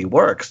comedy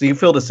works. Do you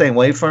feel the same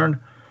way, Fern?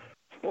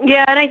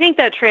 Yeah, and I think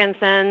that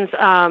transcends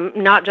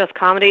not just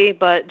comedy,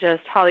 but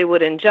just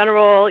Hollywood in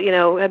general.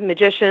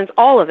 Magicians,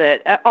 all of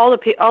it, all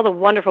the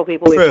wonderful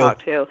people we've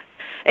talked to.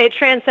 It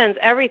transcends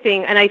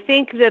everything, and I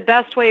think the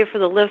best way for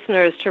the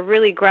listeners to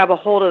really grab a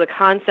hold of the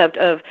concept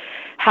of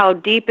how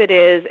deep it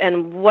is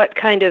and what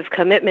kind of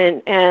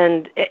commitment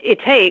and it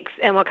takes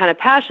and what kind of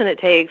passion it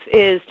takes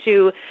is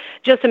to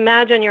just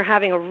imagine you're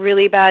having a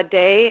really bad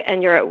day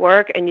and you're at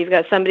work and you've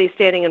got somebody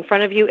standing in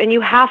front of you and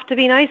you have to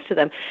be nice to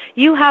them.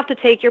 You have to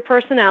take your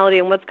personality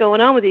and what's going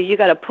on with you. You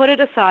got to put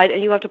it aside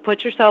and you have to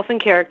put yourself in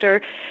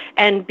character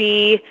and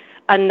be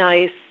a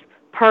nice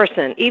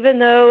person, even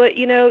though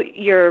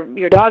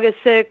your dog is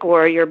sick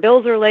or your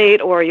bills are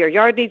late or your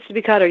yard needs to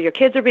be cut or your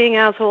kids are being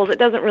assholes. It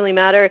doesn't really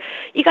matter.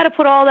 You got to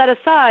put all that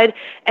aside,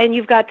 and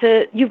you've got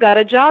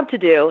a job to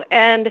do.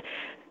 And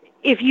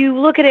if you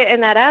look at it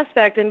in that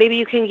aspect, and maybe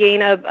you can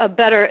gain a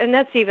better, and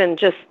that's even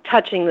just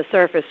touching the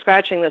surface,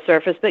 scratching the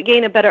surface, but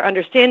gain a better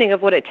understanding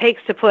of what it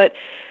takes to put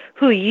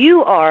who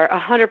you are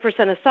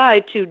 100%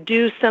 aside to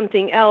do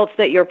something else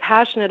that you're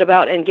passionate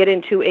about and get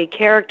into a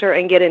character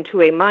and get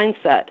into a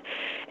mindset.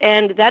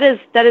 And that is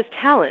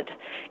talent.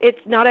 It's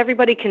not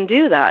everybody can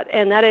do that.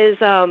 And that is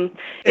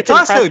it's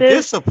also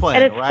discipline,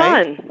 and it's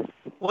right? fun.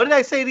 What did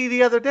I say to you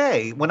the other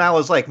day when I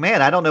was like,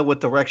 man, I don't know what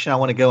direction I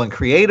want to go in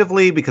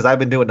creatively because I've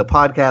been doing the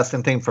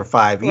podcasting thing for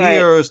 5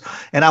 years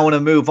and I want to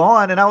move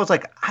on. And I was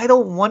like, I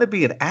don't want to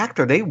be an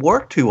actor. They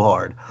work too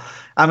hard.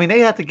 I mean, they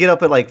have to get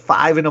up at like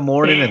 5 a.m.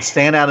 and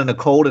stand out in the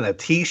cold in a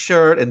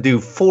T-shirt and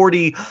do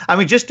 40. I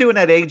mean, just doing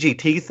that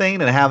AGT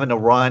thing and having to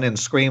run and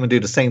scream and do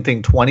the same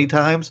thing 20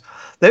 times.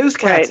 Those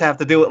cats have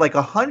to do it like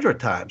 100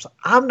 times.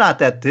 I'm not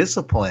that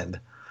disciplined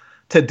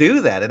to do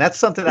that. And that's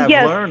something I've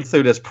learned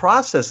through this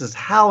process is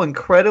how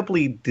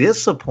incredibly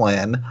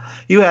disciplined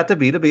you have to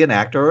be an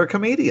actor or a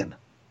comedian.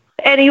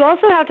 And you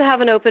also have to have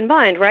an open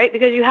mind, right?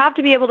 Because you have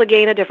to be able to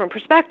gain a different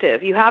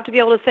perspective. You have to be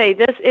able to say,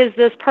 this is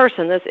this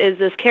person, this is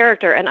this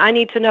character, and I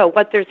need to know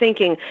what they're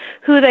thinking,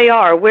 who they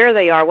are, where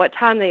they are, what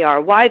time they are,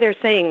 why they're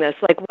saying this,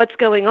 like what's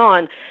going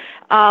on,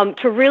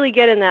 to really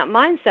get in that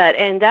mindset.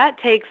 And that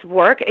takes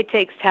work, it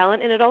takes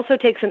talent, and it also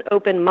takes an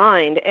open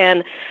mind.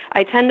 And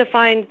I tend to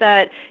find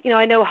that,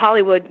 I know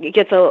Hollywood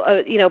gets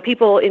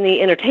people in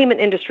the entertainment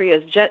industry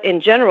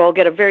in general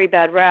get a very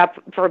bad rap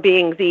for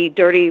being the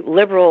dirty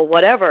liberal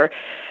whatever.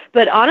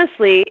 But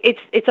honestly,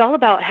 it's all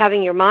about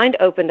having your mind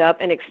opened up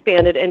and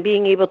expanded and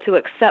being able to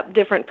accept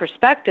different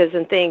perspectives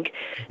and think,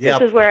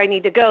 this is where I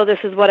need to go, this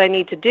is what I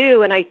need to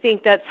do. And I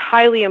think that's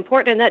highly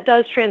important, and that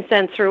does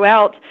transcend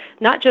throughout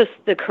not just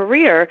the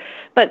career,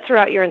 but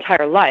throughout your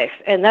entire life.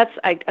 And that's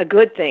a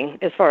good thing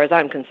as far as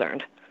I'm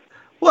concerned.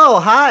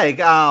 Well, hi.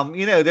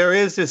 There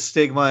is this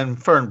stigma,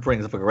 and Fern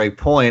brings up a great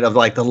point, of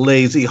like the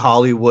lazy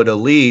Hollywood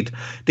elite.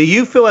 Do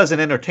you feel, as an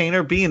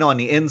entertainer, being on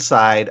the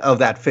inside of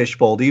that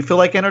fishbowl, do you feel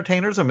like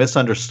entertainers are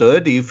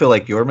misunderstood? Do you feel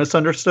like you're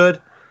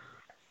misunderstood?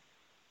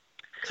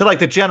 So like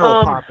the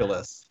general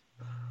populace.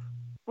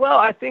 Well,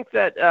 I think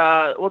that,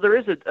 there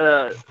is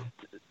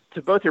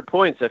to both your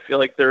points, I feel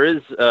like there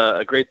is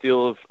a great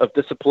deal of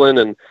discipline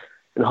and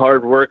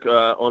hard work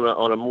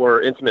on a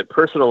more intimate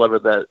personal level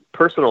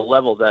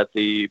that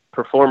the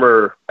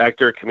performer,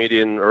 actor,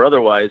 comedian, or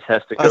otherwise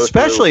has to go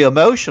especially through.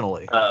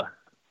 Emotionally.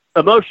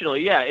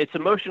 Emotionally, yeah, it's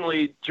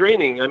emotionally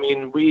draining. I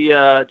mean, we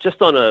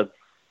just on a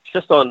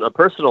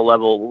personal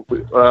level,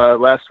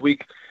 last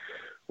week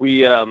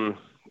we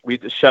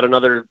shot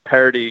another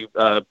parody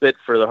bit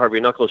for the Harvey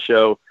Knuckles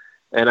show,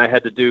 and I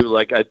had to do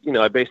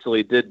I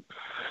basically did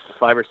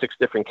 5 or 6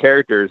 different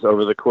characters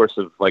over the course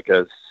of like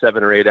a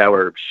 7 or 8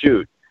 hour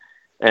shoot.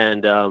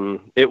 And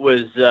it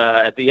was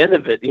at the end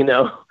of it,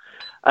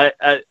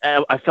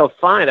 I felt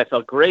fine. I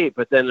felt great.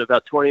 But then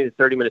about 20 to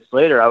 30 minutes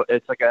later,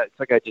 it's like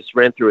I just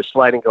ran through a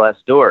sliding glass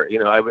door.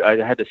 I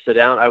had to sit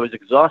down. I was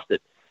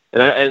exhausted,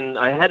 and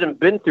I hadn't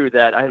been through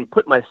that. I hadn't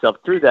put myself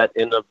through that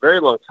in a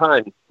very long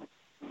time,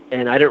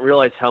 and I didn't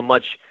realize how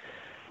much.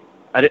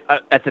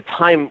 At the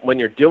time when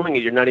you're doing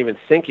it, you're not even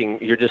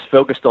thinking. You're just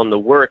focused on the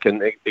work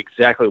and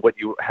exactly what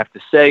you have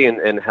to say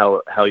and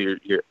how you're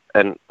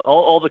and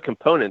all the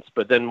components.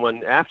 But then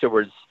when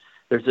afterwards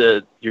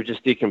you're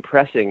just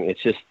decompressing.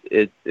 It's just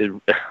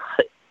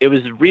it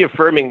was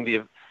reaffirming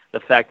the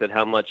fact that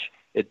how much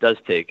it does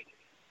take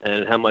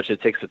and how much it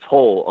takes a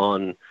toll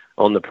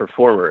on the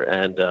performer,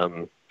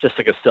 and just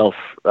like a self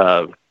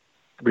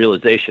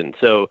realization.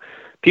 So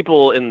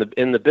people in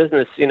the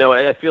business,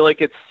 I feel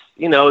like it's.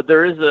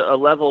 There is a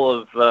level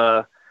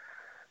of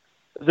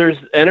there's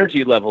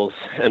energy levels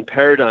and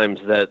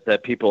paradigms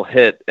that people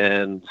hit,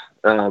 and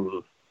I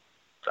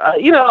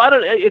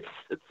don't. It's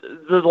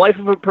the life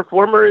of a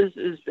performer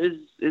is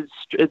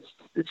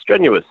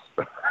strenuous.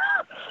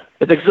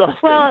 It's exhausting.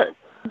 Well,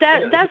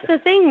 that's the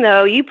thing,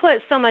 though. You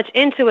put so much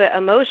into it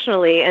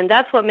emotionally, and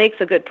that's what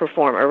makes a good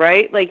performer,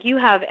 right? Like, you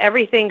have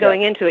everything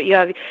going into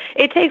it.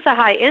 It takes a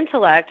high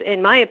intellect,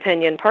 in my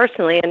opinion,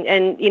 personally,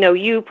 and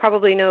you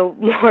probably know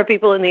more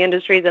people in the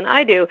industry than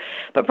I do,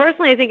 but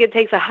personally, I think it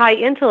takes a high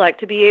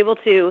intellect to be able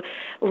to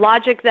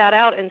logic that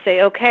out and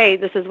say, okay,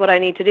 this is what I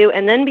need to do,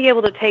 and then be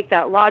able to take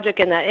that logic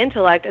and that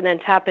intellect and then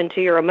tap into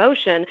your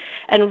emotion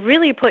and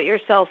really put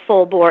yourself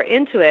full bore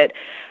into it.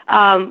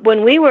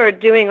 When we were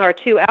doing our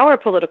 2-hour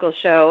political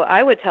show,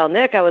 I would tell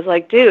Nick, I was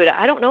like, dude,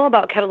 I don't know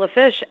about Kettle of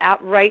Fish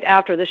right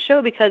after the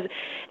show because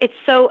it's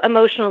so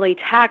emotionally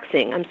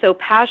taxing. I'm so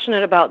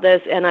passionate about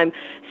this, and I'm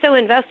so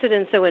invested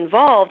and so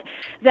involved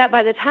that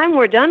by the time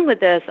we're done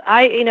with this,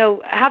 I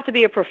have to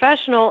be a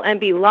professional and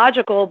be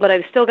logical, but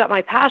I've still got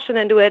my passion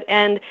into it,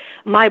 and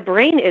my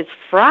brain is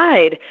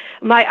fried.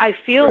 I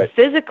feel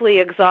physically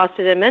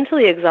exhausted and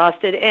mentally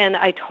exhausted, and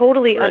I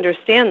totally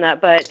understand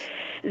that, but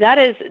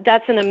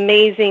that's an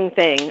amazing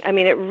thing. I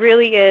mean, it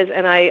really is,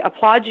 and I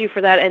applaud you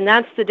for that. And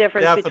that's the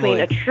difference between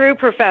a true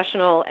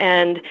professional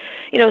and,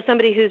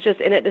 somebody who's just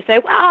in it to say,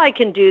 well, I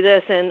can do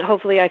this and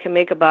hopefully I can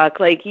make a buck.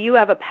 Like, you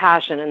have a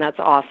passion, and that's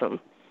awesome.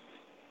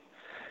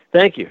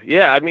 Thank you.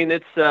 Yeah, I mean,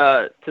 it's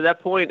to that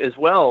point as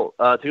well.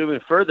 To go even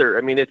further,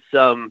 I mean, it's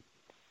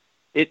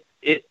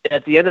it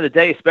at the end of the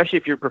day, especially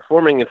if you're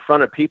performing in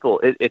front of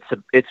people,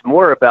 it's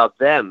more about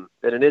them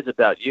than it is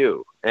about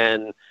you,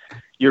 and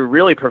you're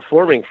really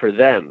performing for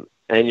them,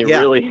 and you're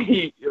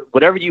really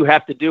whatever you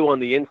have to do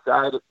on the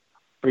inside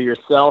for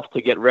yourself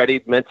to get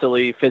ready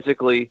mentally,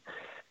 physically.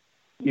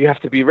 You have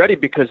to be ready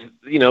because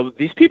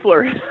these people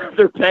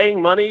they're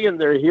paying money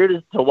and they're here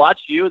to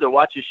watch you, to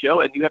watch a show,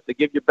 and you have to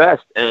give your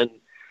best and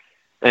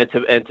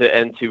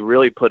to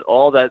really put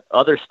all that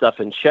other stuff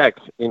in check.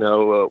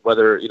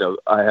 Whether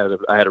I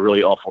had a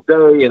really awful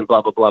day and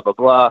blah blah blah blah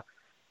blah,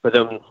 but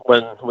then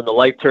when the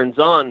light turns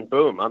on,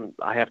 boom,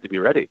 I have to be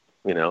ready.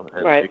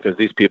 Because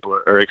these people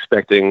are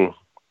expecting,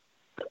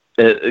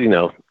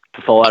 to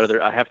fall out of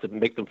I have to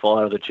make them fall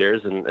out of their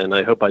chairs, and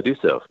I hope I do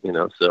so.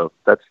 So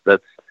that's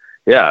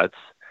it's.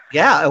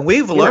 Yeah, and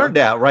we've learned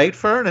that, right,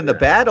 Fern? In the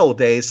bad old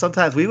days,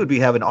 sometimes we would be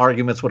having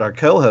arguments with our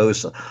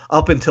co-hosts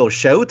up until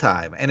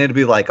showtime, and it'd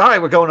be like, all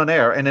right, we're going on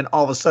air, and then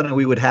all of a sudden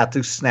we would have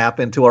to snap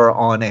into our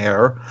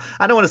on-air.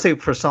 I don't want to say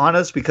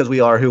personas because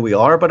we are who we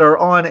are, but our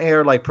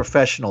on-air,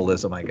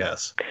 professionalism, I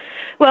guess.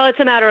 Well,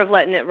 it's a matter of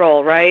letting it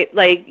roll, right?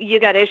 Like, you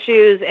got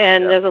issues,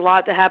 and there's a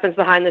lot that happens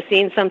behind the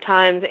scenes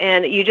sometimes,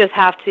 and you just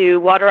have to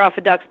water off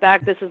a duck's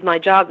back. This is my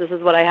job. This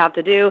is what I have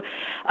to do.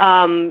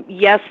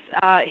 Yes,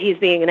 he's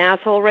being an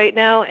asshole right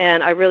now,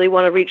 and I really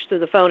want to reach through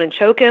the phone and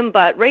choke him,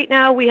 but right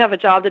now we have a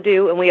job to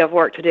do and we have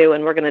work to do,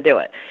 and we're going to do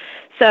it.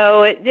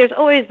 So there's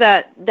always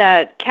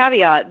that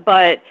caveat,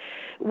 but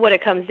what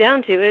it comes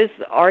down to is,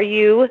 are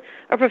you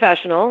a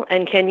professional,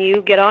 and can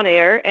you get on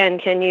air,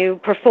 and can you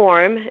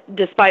perform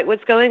despite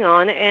what's going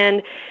on?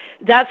 And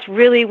that's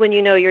really when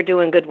you know you're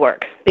doing good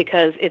work,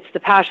 because it's the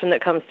passion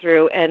that comes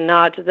through and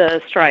not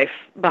the strife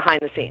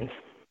behind the scenes.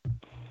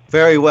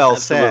 Very well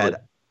Absolutely.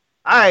 said.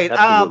 All right,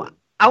 Absolutely.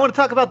 I want to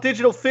talk about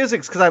Digital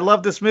Physics because I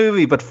love this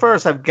movie, but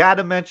first I've got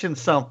to mention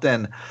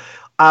something.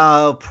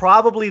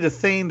 Probably the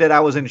thing that I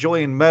was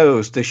enjoying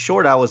most, the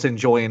short I was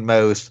enjoying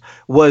most,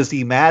 was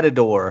the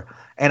Matador.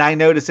 And I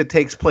noticed it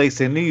takes place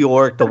in New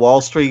York, the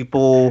Wall Street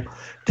Bull.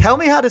 Tell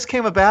me how this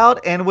came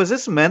about, and was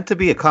this meant to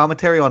be a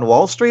commentary on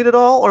Wall Street at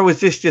all, or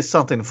was this just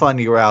something fun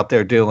you were out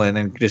there doing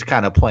and just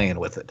kind of playing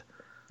with it?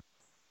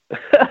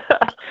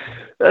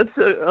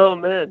 Oh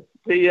man,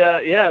 we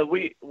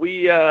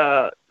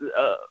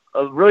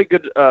a really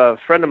good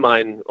friend of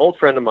mine, old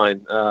friend of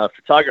mine,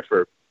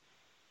 photographer.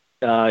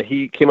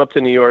 He came up to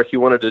New York. He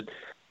wanted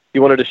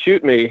to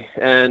shoot me,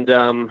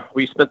 and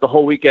we spent the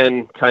whole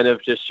weekend kind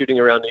of just shooting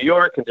around New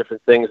York and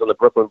different things on the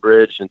Brooklyn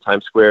Bridge and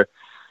Times Square.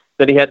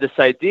 Then he had this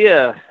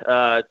idea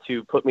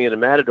to put me in a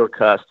Matador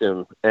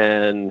costume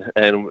and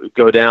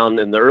go down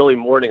in the early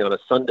morning on a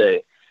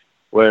Sunday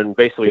when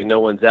basically no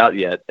one's out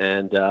yet,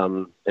 and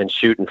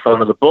shoot in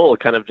front of the bull.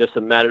 Kind of just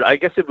a matter. I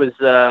guess it was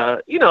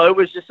it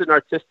was just an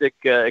artistic,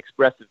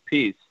 expressive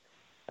piece,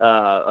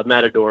 a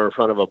Matador in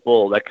front of a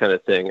bull, that kind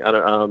of thing. I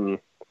don't.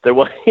 There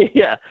was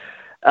yeah.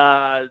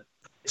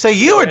 So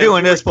you were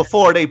doing this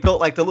before they built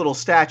like the little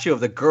statue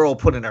of the girl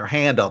putting her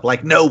hand up,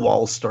 like no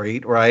Wall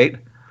Street, right?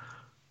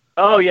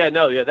 Oh yeah,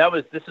 no, yeah.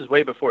 This is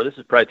way before. This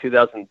is probably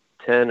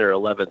 2010 or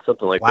 11,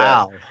 something like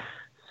that. Wow.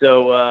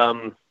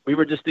 So we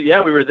were just we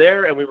were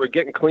there and we were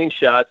getting clean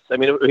shots. I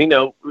mean,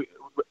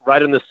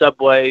 right in the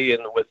subway,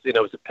 and with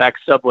it was a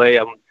packed subway.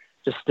 I'm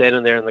just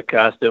standing there in the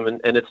costume,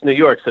 and it's New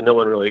York, so no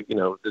one really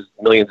there's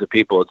millions of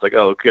people. It's like,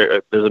 oh, okay,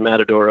 there's a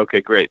Matador.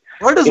 Okay, great.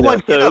 Where does one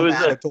get a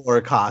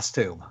Matador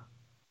costume?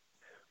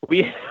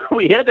 We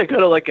had to go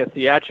to like a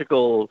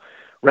theatrical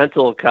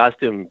rental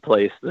costume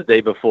place the day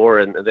before,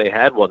 and they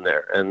had one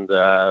there, and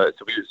so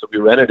we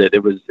rented it.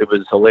 It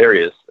was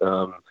hilarious.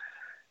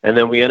 And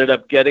then we ended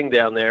up getting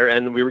down there,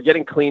 and we were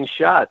getting clean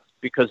shots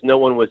because no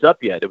one was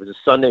up yet. It was a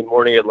Sunday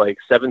morning at like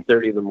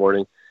 7:30 in the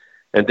morning,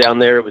 and down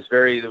there it was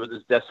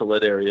this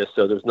desolate area,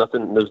 so there's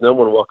no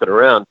one walking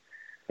around.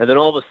 And then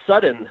all of a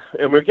sudden,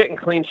 and we're getting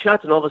clean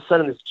shots, and all of a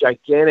sudden this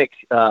gigantic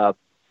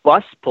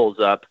bus pulls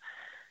up,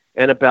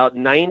 and about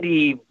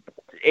 90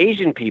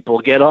 Asian people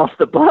get off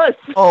the bus.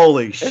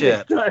 Holy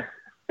shit.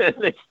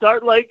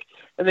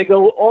 And they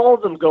go, all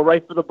of them go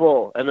right for the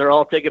bull, and they're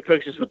all taking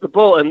pictures with the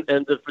bull. And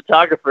the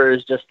photographer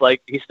is just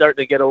like, he's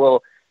starting to get a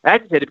little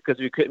agitated because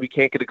we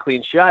can't get a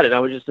clean shot. And I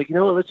was just like,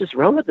 let's just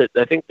run with it.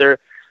 I think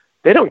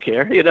they don't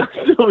care,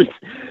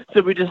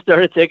 So we just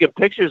started taking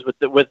pictures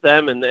with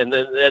them, and then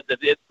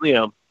it,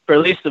 for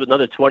at least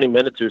another 20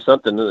 minutes or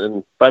something.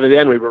 And by the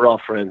end, we were all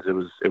friends.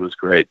 It was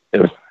great.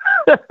 It was.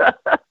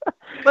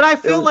 But I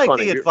feel like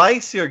funny. The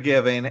advice you're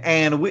giving,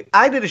 and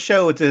I did a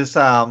show with this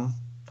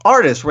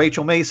artist,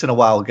 Rachel Mason, a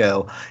while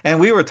ago, and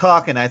we were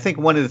talking. I think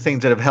one of the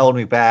things that have held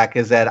me back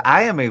is that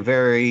I am a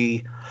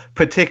very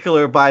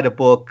particular, by the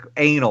book,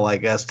 anal, I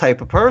guess,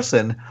 type of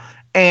person.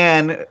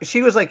 And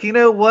she was like, you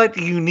know what?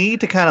 You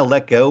need to kind of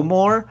let go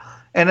more.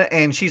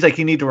 And she's like,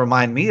 you need to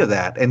remind me of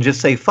that and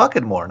just say fuck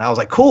it more. And I was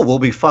like, cool, we'll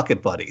be fuck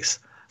it buddies.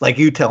 Like,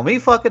 you tell me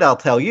fuck it, I'll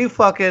tell you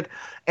fuck it.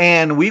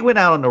 And we went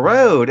out on the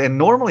road, and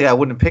normally I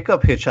wouldn't pick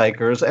up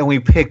hitchhikers, and we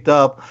picked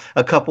up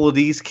a couple of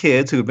these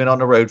kids who had been on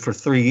the road for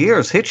 3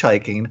 years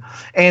hitchhiking.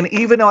 And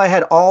even though I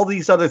had all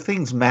these other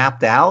things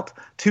mapped out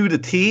to the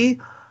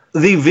T,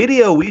 the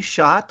video we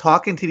shot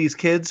talking to these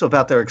kids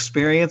about their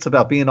experience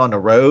about being on the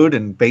road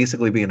and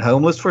basically being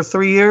homeless for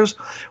 3 years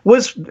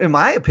was, in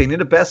my opinion,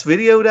 the best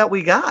video that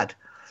we got.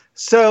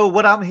 So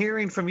what I'm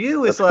hearing from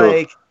you is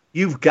like, cool.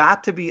 You've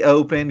got to be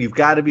open. You've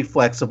got to be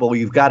flexible.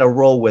 You've got to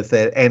roll with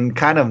it and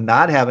kind of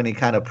not have any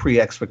kind of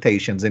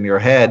pre-expectations in your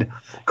head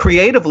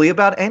creatively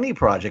about any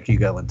project you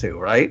go into,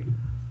 right?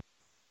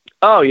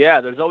 Oh,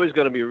 yeah. There's always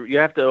going to be – you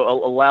have to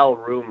allow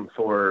room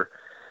for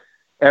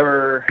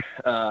error,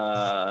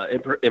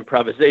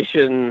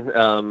 improvisation,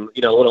 a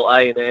little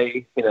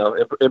I&A,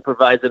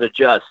 improvise and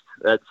adjust.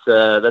 That's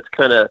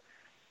kind of –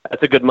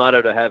 that's a good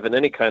motto to have in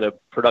any kind of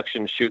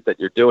production shoot that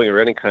you're doing or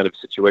any kind of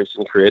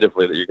situation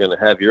creatively that you're going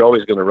to have. You're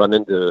always going to run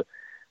into,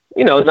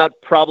 not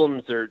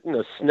problems or,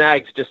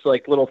 snags, just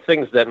like little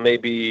things that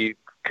maybe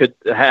could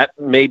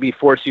maybe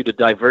force you to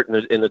divert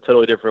in a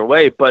totally different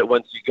way. But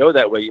once you go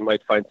that way, you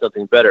might find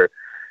something better.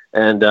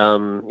 And,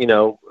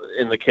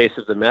 in the case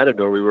of the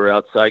Matador, we were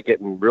outside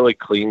getting really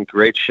clean,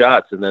 great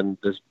shots. And then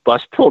this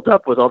bus pulled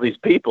up with all these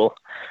people.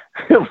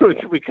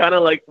 we kind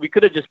of we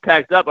could have just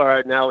packed up. All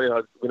right, now,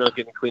 we're not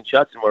getting clean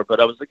shots anymore. But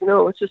I was like,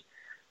 let's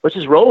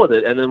just roll with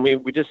it. And then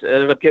we just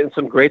ended up getting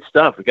some great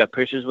stuff. We got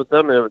pictures with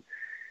them and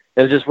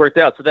it just worked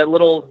out. So that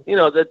little,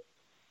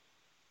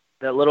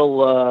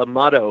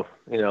 motto,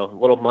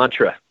 little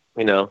mantra,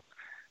 kind of,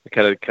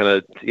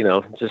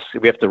 just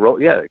we have to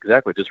roll. Yeah,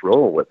 exactly. Just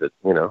roll with it,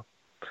 Well,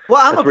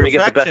 I'm That's a where you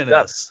get the best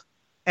perfectionist,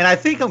 and I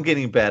think I'm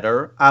getting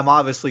better. I'm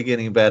obviously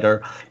getting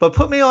better. But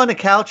put me on the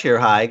couch here,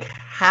 Haig.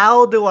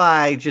 How do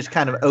I just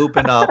kind of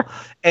open up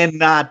and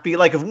not be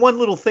like, if one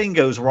little thing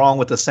goes wrong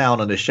with the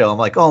sound on the show, I'm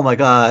like, oh my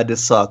God,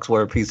 this sucks.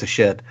 We're a piece of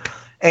shit.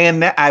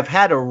 And I've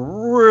had to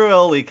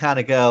really kind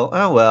of go,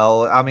 oh,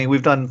 well, I mean,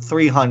 we've done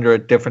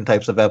 300 different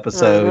types of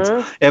episodes.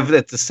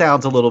 If the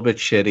sound's a little bit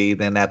shitty,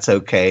 then that's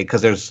okay,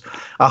 because there's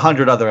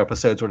 100 other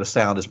episodes where the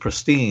sound is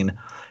pristine.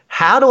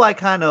 How do I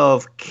kind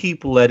of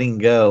keep letting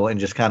go and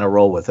just kind of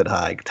roll with it,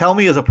 Haig? Tell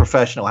me as a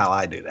professional how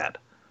I do that.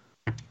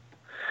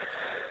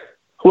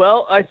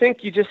 Well, I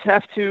think you just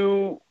have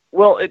to,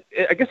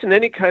 I guess in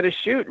any kind of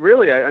shoot,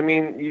 really. I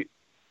mean,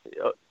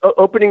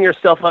 opening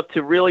yourself up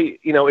to really,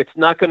 it's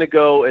not going to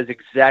go as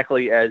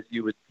exactly as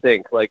you would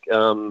think. Like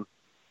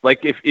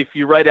if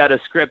you write out a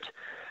script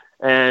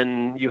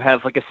and you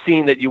have like a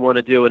scene that you want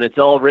to do and it's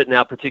all written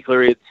out,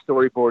 particularly it's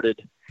storyboarded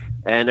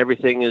and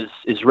everything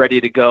is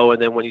ready to go.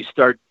 And then when you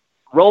start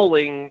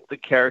rolling, the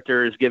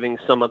character is giving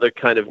some other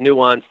kind of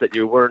nuance that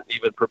you weren't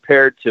even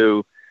prepared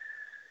to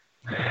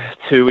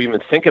even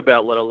think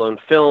about, let alone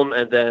film.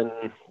 And then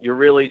you're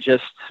really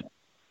just,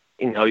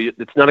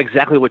 it's not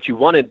exactly what you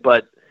wanted,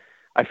 but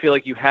I feel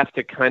like you have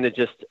to kind of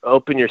just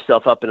open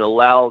yourself up and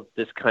allow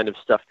this kind of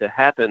stuff to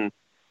happen.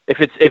 If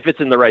it's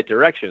in the right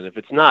direction. If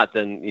it's not,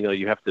 then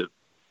you have to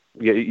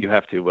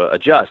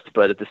adjust.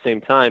 But at the same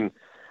time,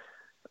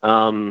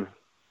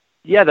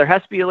 there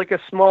has to be like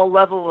a small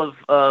level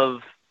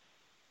of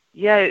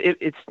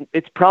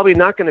it's probably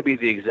not going to be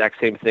the exact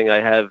same thing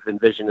I have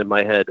envisioned in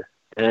my head,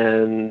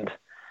 and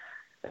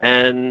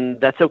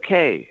that's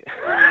okay.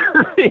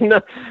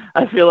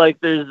 I feel like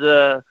there's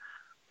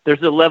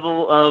a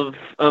level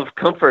of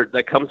comfort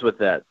that comes with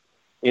that.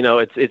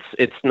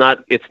 It's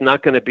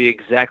not going to be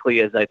exactly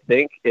as I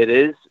think it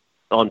is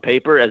on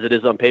paper, as it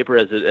is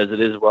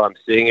while I'm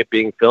seeing it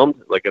being filmed.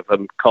 Like if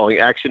I'm calling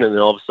action and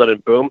then all of a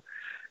sudden, boom,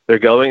 they're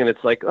going, and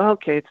it's like, oh,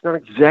 okay, it's not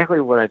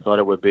exactly what I thought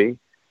it would be.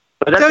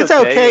 But that's it's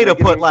okay to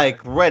put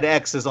like red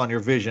X's on your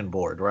vision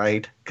board,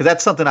 right? Because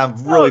that's something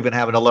I've really been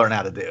having to learn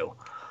how to do.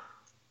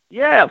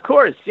 Yeah, of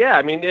course. Yeah,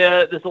 I mean,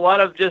 there's a lot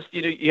of just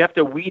you have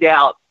to weed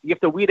out. You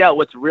have to weed out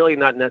what's really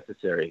not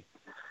necessary,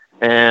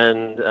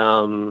 and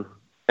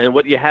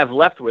what you have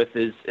left with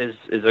is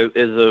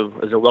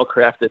a well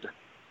crafted,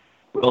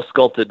 well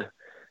sculpted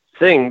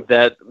thing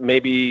that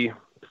maybe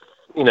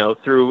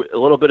through a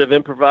little bit of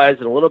improvise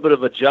and a little bit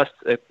of adjust,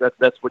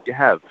 that's what you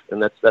have,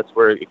 and that's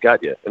where it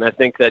got you. And I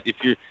think that if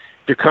you're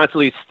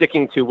constantly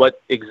sticking to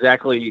what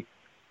exactly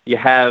you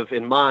have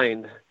in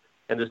mind,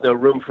 and there's no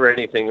room for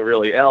anything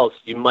really else,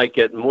 you might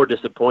get more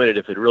disappointed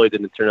if it really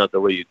didn't turn out the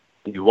way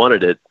you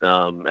wanted it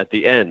at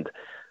the end.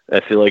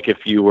 I feel like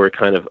if you were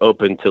kind of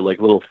open to like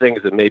little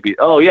things that maybe,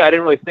 oh yeah, I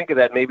didn't really think of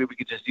that. Maybe we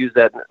could just use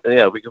that.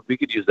 Yeah, we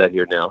could use that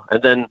here now.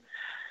 And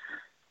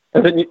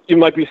then you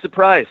might be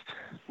surprised,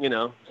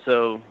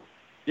 So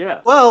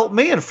yeah. Well,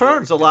 me and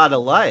Fern's a lot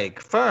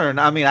alike. Fern,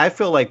 I mean, I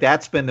feel like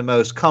that's been the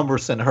most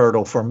cumbersome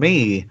hurdle for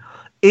me,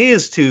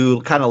 is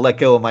to kind of let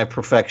go of my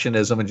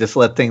perfectionism and just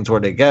let things where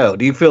they go.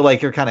 Do you feel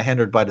like you're kind of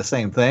hindered by the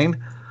same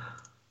thing?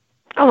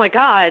 Oh my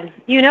God,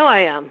 I am. I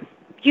am.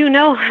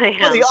 Well,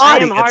 I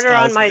am harder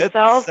on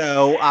myself.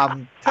 So,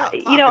 I'm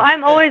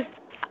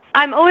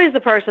always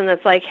the person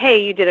that's like,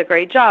 hey, you did a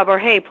great job, or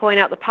hey, point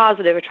out the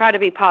positive, or try to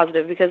be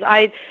positive, because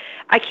I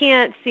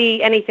can't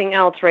see anything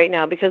else right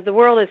now, because the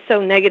world is so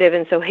negative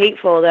and so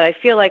hateful that I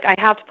feel like I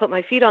have to put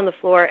my feet on the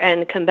floor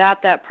and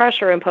combat that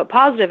pressure and put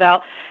positive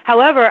out.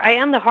 However, I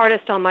am the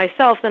hardest on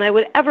myself than I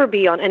would ever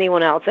be on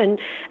anyone else. And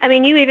I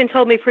mean, you even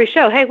told me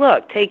pre-show, hey,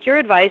 look, take your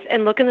advice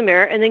and look in the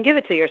mirror and then give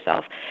it to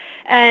yourself.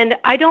 And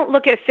I don't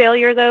look at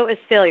failure, though, as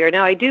failure.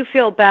 Now, I do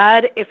feel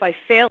bad if I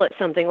fail at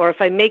something or if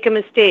I make a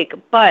mistake,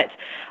 but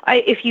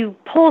if you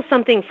pull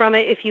something from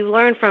it, if you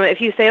learn from it,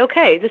 if you say,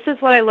 okay, this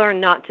is what I learned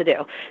not to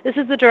do, this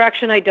is the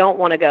direction I don't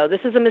want to go,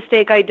 this is a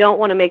mistake I don't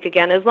want to make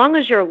again, as long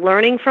as you're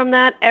learning from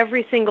that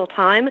every single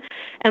time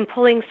and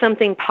pulling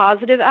something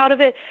positive out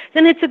of it,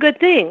 then it's a good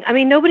thing. I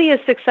mean, nobody is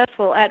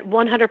successful at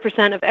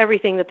 100% of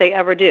everything that they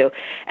ever do,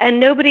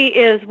 and nobody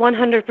is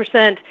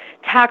 100%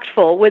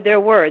 tactful with their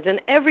words, and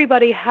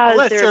everybody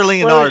has their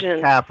Leonardo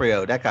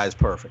DiCaprio. That guy's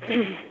perfect.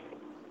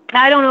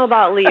 I don't know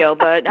about Leo,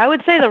 but I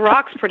would say The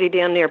Rock's pretty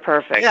damn near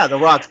perfect. Yeah, The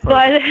Rock's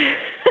perfect.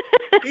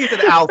 But he's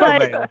an alpha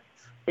male.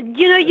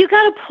 You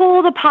got to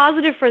pull the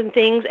positive from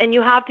things, and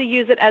you have to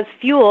use it as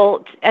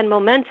fuel and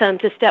momentum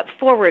to step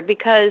forward,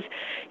 because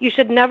you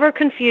should never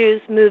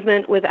confuse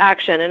movement with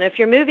action. And if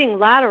you're moving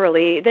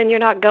laterally, then you're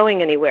not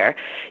going anywhere.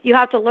 You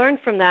have to learn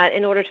from that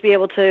in order to be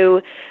able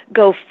to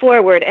go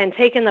forward and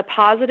take in the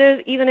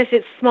positive, even if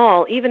it's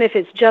small, even if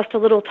it's just a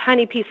little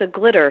tiny piece of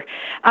glitter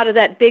out of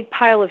that big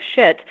pile of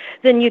shit,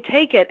 then you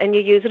take it and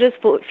you use it as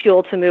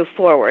fuel to move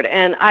forward.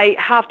 And I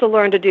have to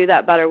learn to do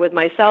that better with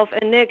myself.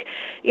 And Nick,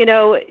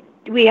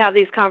 we have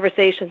these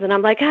conversations and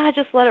I'm like,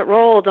 just let it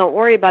roll. Don't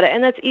worry about it.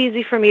 And that's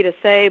easy for me to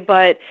say,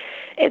 but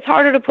it's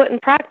harder to put in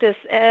practice.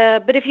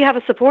 But if you have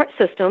a support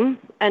system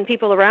and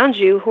people around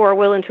you who are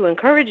willing to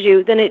encourage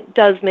you, then it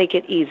does make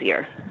it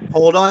easier.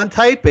 Hold on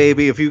tight,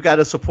 baby. If you've got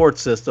a support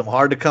system,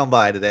 hard to come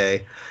by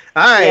today.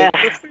 All right, Yeah.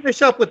 let's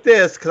finish up with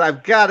this because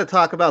I've got to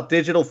talk about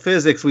digital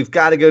physics. We've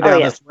got to go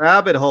down this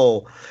rabbit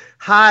hole.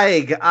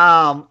 Haig,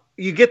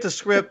 you get the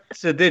script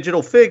to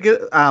digital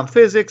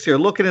physics. You're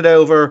looking it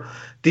over.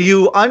 Do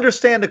you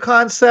understand the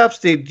concepts?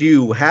 Did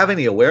you have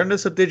any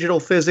awareness of digital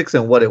physics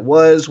and what it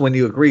was when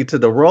you agreed to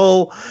the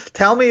role?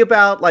 Tell me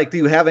about, do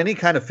you have any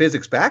kind of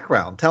physics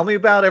background? Tell me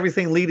about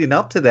everything leading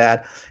up to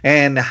that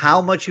and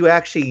how much you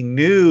actually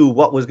knew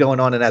what was going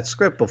on in that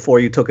script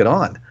before you took it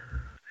on.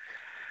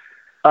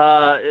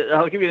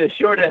 I'll give you the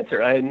short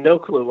answer. I had no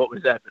clue what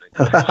was happening.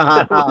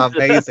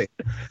 Amazing.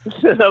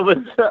 That was,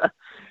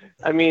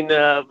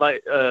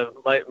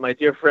 my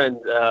dear friend,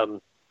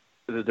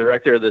 the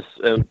director of this,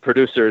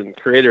 producer and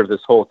creator of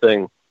this whole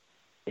thing,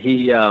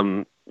 he,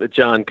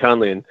 John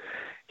Conley,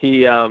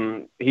 he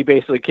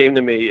basically came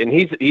to me, and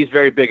he's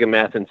very big in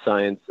math and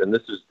science, and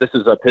this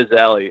is up his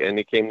alley, and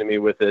he came to me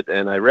with it,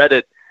 and I read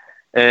it,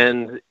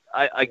 and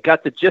I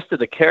got the gist of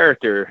the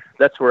character.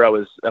 That's where I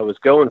was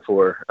going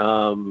for.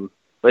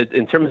 But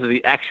in terms of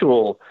the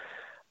actual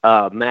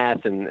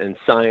math and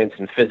science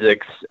and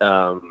physics,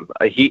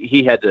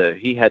 he had to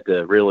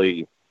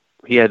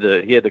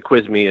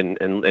quiz me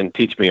and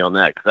teach me on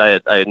that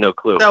because I had no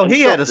clue. So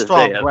he had a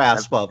strong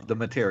grasp of the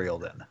material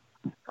then.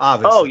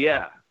 Obviously.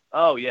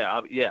 Oh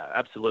yeah,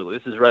 absolutely.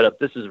 This is right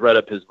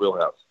up his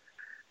wheelhouse.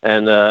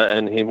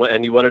 And he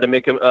wanted to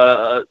make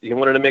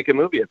a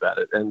movie about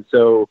it. And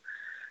so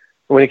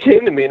when he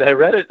came to me and I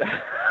read it,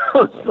 I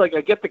was like, I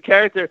get the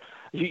character.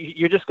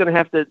 You're just gonna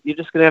have to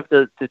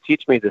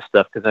teach me this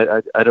stuff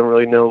because I don't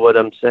really know what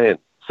I'm saying.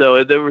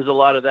 So there was a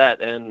lot of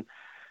that, and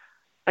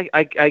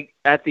I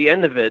at the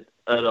end of it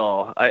at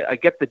all, I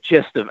get the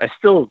gist of. I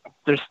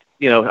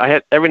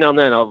had every now and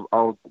then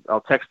I'll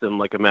text him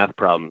like a math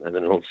problem, and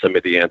then he'll send me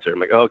the answer. I'm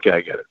like, okay,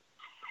 I get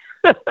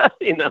it.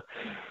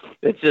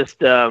 It's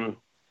just it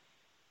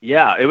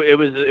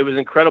was an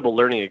incredible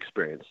learning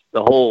experience.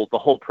 The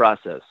whole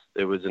process.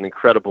 It was an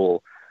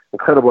incredible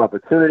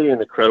opportunity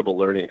and incredible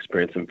learning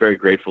experience. I'm very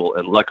grateful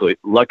and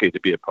lucky to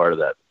be a part of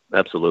that.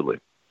 Absolutely.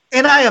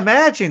 And I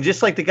imagine,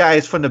 just like the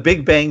guys from the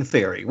Big Bang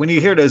Theory, when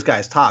you hear those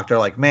guys talk, they're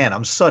like, man,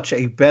 I'm such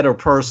a better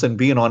person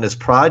being on this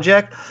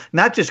project,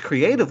 not just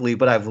creatively,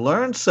 but I've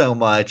learned so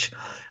much.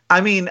 I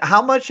mean,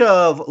 how much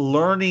of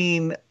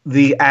learning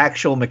the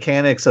actual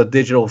mechanics of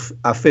digital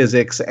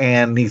physics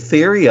and the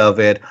theory of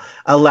it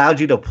allowed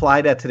you to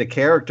apply that to the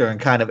character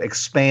and kind of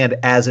expand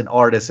as an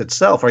artist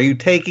itself? Are you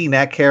taking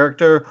that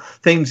character,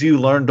 things you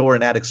learned during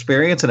that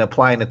experience, and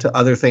applying it to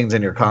other things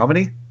in your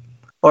comedy?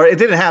 Or it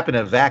didn't happen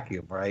in a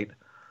vacuum, right?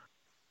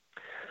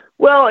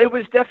 Well, it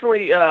was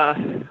definitely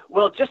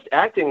just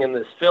acting in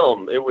this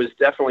film. It was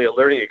definitely a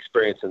learning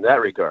experience in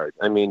that regard.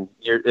 I mean,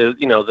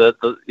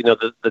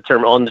 the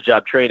term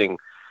on-the-job training.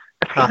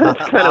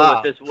 That's kind of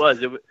what this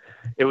was.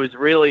 It was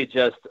really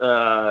just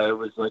it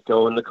was like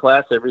going to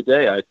class every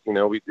day.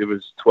 It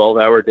was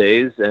 12-hour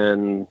days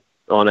and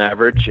on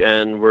average,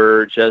 and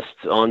we're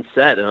just on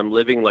set, and I'm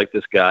living like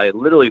this guy. I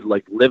literally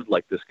lived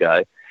like this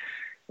guy,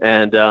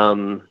 and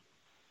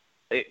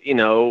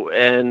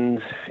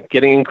and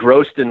getting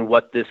engrossed in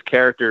what this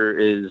character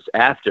is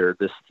after,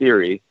 this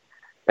theory,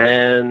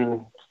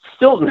 and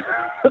still,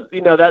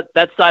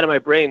 that side of my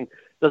brain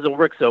doesn't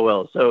work so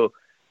well. So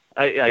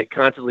I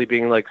constantly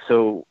being like,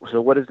 so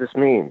what does this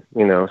mean?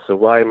 So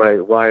why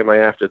am I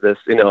after this?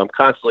 I'm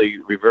constantly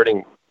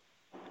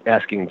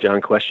asking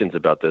John questions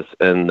about this,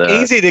 and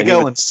easy to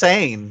go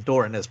insane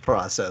during this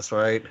process,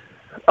 right?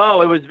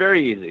 Oh, it was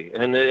very easy,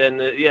 and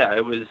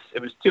it was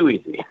too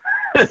easy.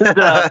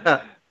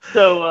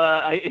 So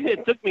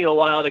it took me a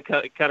while to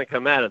kind of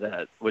come out of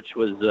that, which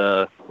was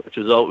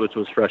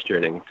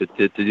frustrating to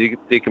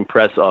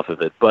decompress off of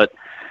it. But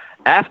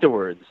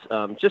afterwards,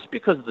 just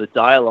because of the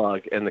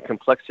dialogue and the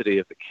complexity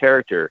of the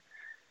character,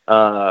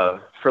 for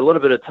a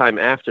little bit of time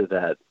after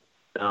that,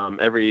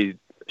 every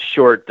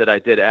short that I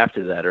did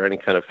after that, or any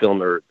kind of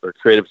film or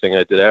creative thing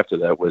I did after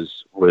that,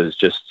 was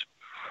just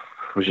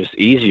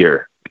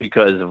easier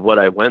because of what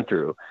I went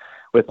through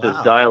with this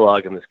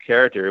dialogue and this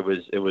character.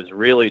 It was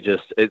really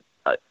just it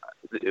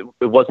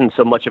wasn't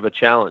so much of a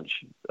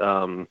challenge.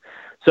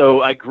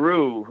 So I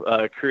grew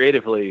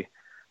creatively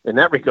in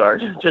that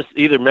regard. Just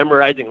either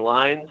memorizing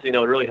lines, it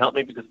really helped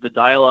me because the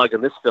dialogue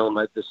in this film,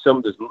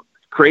 there's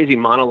crazy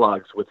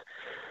monologues with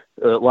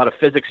a lot of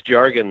physics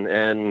jargon,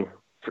 and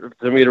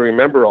for me to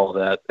remember all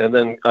that. And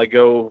then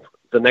the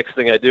next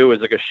thing I do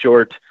is like a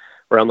short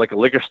where I'm like a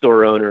liquor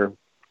store owner.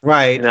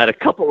 Right. And I had a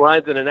couple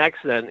lines in an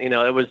accent,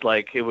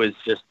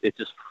 it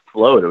just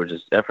flowed. It was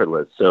just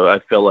effortless. So I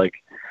feel like,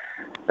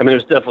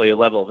 there's definitely a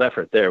level of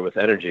effort there with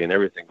energy and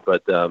everything,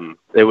 but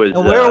it was.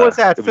 And where was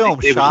that film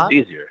shot? It was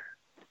easier.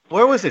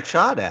 Where was it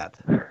shot at?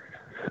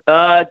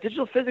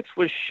 Digital Physics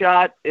was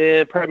shot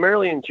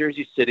primarily in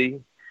Jersey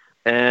City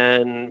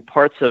and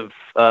parts of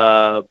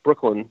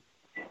Brooklyn.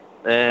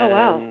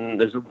 And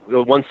there's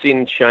one scene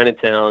in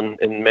Chinatown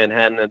in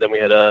Manhattan, and then we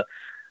had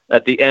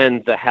at the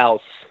end,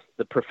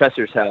 the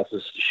professor's house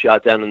was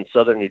shot down in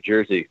southern New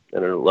Jersey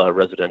in a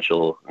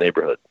residential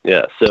neighborhood.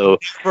 Yeah, so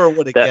Never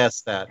would have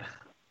guessed that.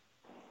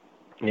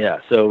 Yeah,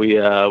 so we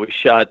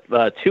shot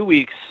 2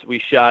 weeks. We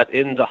shot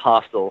in the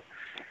hostel,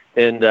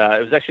 and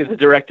it was actually the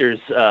director's.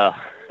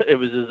 It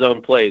was his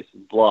own place,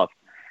 Bluff,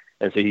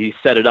 and so he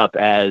set it up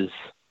as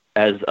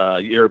a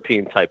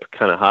European type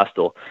kind of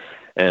hostel,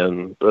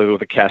 and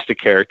with a cast of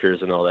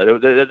characters and all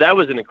that. That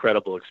was an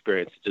incredible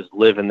experience to just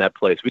live in that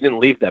place. We didn't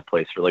leave that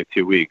place for like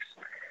 2 weeks.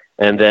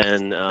 And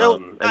then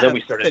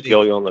we started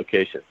going on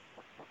location.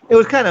 It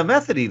was kind of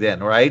methody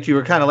then, right? You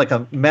were kind of like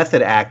a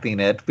method acting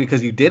it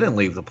because you didn't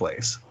leave the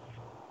place.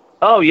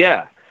 Oh,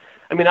 yeah.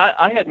 I mean,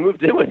 I had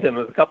moved in with him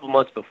a couple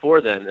months before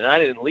then, and I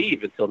didn't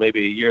leave until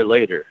maybe a year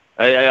later.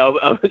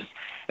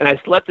 I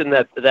slept in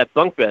that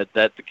bunk bed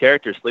that the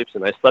character sleeps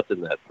in. I slept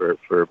in that for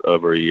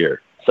over a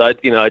year. So I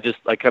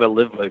kind of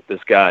lived like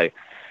this guy,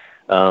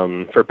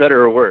 for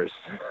better or worse.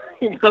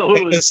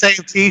 The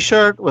same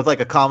T-shirt with like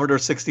a Commodore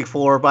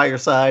 64 by your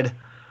side.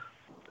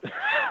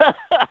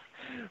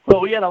 Well,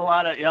 we had a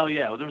lot of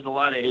there was a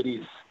lot of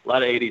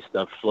 '80s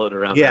stuff floating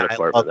around that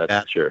apartment.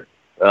 That's for sure.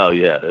 Oh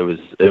yeah, it was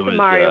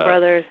Mario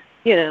Brothers.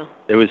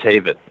 It was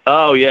Haven.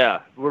 Oh yeah,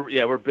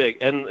 we're big,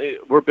 and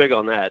we're big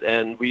on that.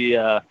 And we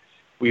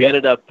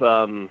ended up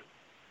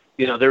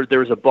there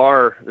was a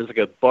bar. There's like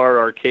a bar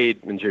arcade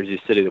in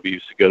Jersey City that we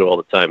used to go to all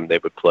the time. And they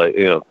would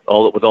play,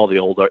 all the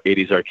old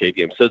 '80s arcade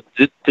games. So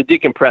to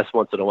decompress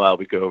once in a while,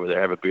 we go over there,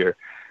 have a beer,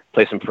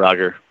 play some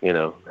Frogger,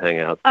 hang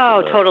out.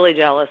 Oh, totally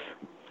jealous.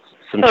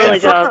 Totally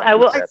jealous.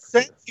 I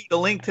sent you the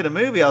link to the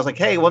movie. I was like,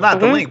 hey, well, not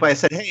the link, but I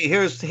said, hey,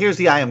 here's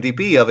the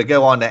IMDb of it.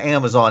 Go on to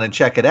Amazon and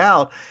check it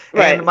out.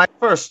 Right. And my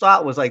first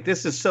thought was like,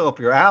 this is so up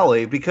your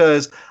alley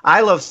because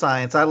I love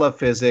science. I love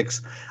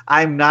physics.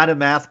 I'm not a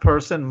math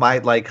person. My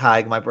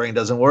brain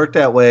doesn't work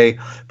that way.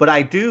 But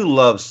I do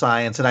love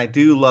science, and I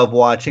do love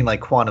watching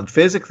like quantum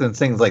physics and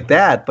things like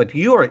that. But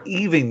you are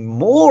even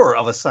more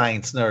of a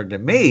science nerd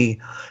than me.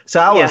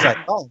 So I was like,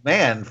 oh,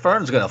 man,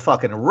 Fern's going to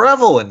fucking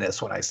revel in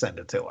this when I send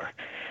it to her.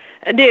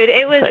 Dude,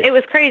 it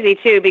was crazy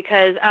too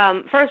because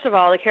first of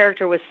all, the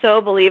character was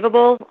so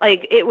believable.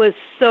 Like it was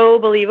so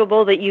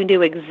believable that you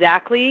knew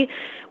exactly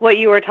what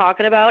you were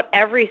talking about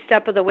every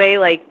step of the way.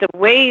 Like the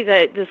way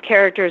that this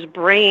character's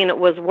brain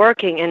was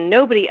working, and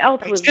nobody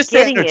else was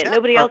getting it.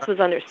 Nobody else was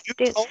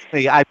understanding. You told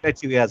me, I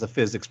bet you he has a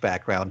physics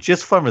background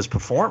just from his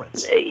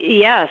performance.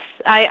 Yes,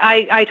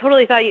 I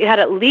totally thought you had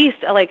at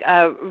least like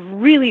a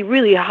really,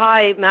 really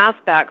high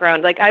math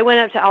background. Like I went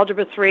up to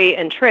Algebra 3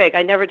 and Trig.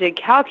 I never did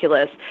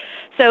calculus.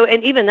 So,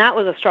 and even that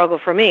was a struggle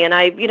for me. And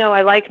I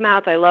like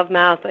math. I love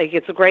math. Like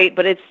it's great,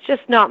 but it's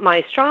just not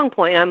my strong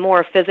point. I'm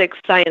more physics,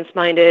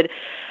 science-minded,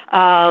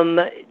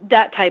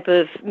 that type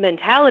of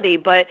mentality.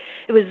 But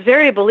it was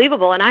very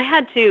believable. And I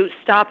had to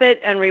stop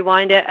it and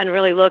rewind it and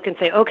really look and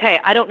say,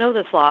 okay, I don't know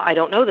this law. I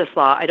don't know this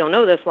law. I don't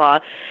know this law.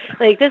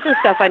 Like this is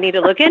stuff I need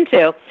to look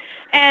into.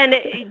 And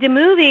the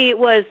movie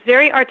was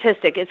very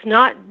artistic. It's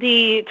not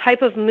the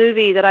type of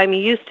movie that I'm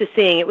used to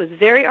seeing. It was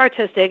very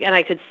artistic, and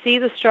I could see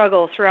the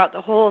struggle throughout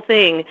the whole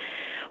thing.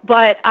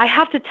 But I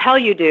have to tell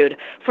you, dude,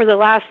 for the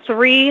last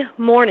 3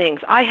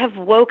 mornings, I have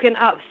woken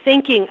up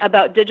thinking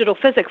about digital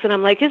physics, and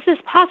I'm like, is this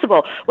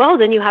possible? Well,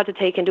 then you have to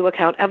take into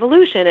account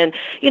evolution. And,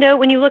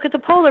 when you look at the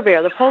polar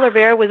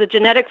bear was a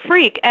genetic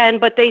freak,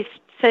 but they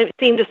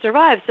seemed to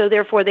survive, so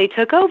therefore they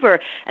took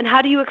over. And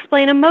how do you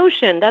explain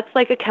emotion? That's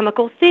like a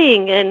chemical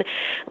thing. And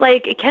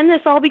like, can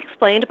this all be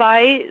explained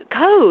by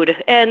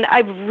code? And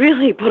I've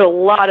really put a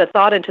lot of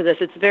thought into this.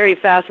 It's very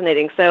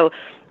fascinating. So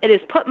it has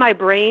put my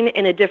brain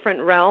in a different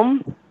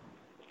realm.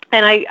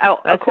 And I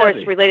of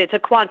course, relate it to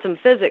quantum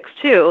physics,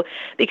 too,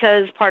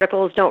 because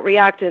particles don't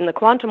react in the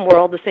quantum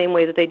world the same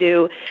way that they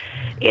do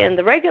in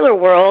the regular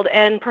world.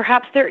 And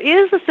perhaps there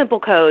is a simple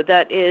code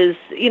that is,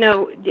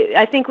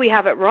 I think we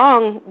have it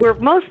wrong. We're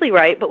mostly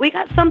right, but we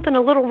got something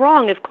a little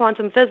wrong if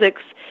quantum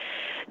physics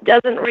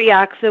doesn't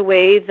react the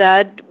way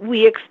that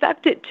we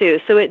expect it to.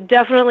 So it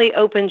definitely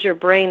opens your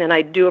brain, and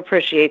I do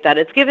appreciate that.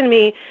 It's given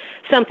me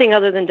something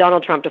other than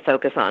Donald Trump to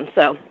focus on.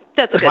 So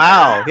that's a good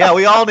Wow. Yeah,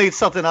 we all need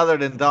something other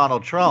than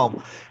Donald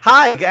Trump.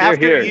 Hi,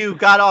 after you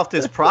got off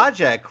this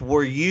project,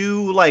 were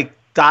you like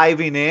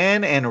diving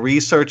in and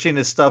researching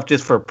this stuff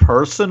just for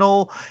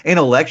personal,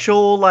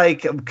 intellectual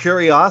like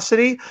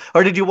curiosity?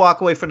 Or did you walk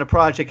away from the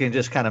project and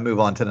just kind of move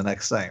on to the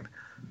next thing?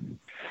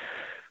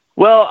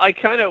 Well,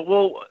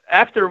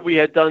 after we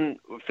had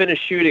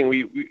finished shooting,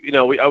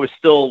 I was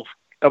still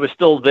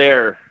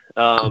there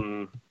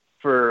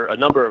for a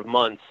number of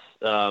months,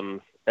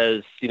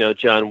 as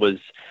John was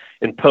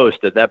in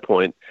post at that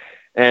point,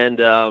 and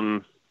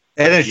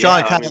is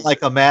John kind of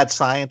like a mad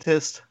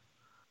scientist?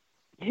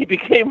 He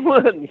became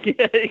one.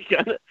 Yeah,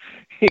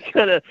 he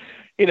kind of,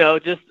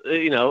 just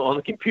on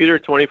the computer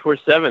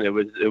 24/7. It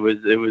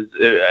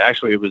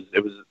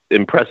was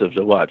impressive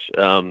to watch.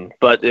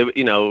 But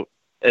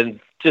and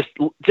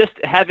just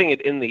having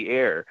it in the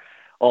air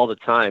all the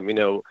time,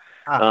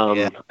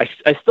 I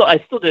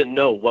still didn't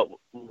know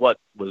what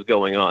was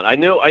going on. I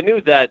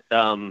knew that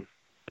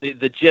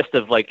the gist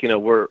of like,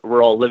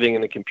 we're all living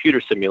in a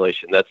computer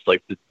simulation. That's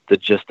like the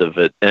gist of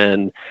it.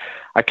 And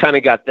I kind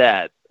of got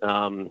that.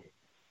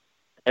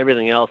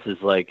 Everything else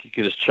is like, you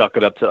could just chalk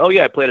it up to, oh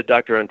yeah, I played a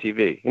doctor on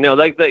TV.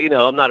 Like that,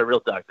 I'm not a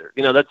real doctor.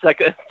 That's like,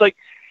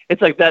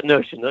 it's like that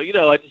notion.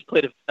 I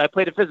played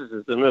a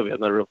physicist in a movie. I'm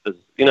not a real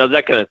physicist.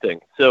 That kind of thing.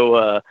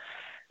 So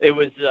it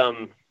was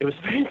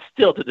very,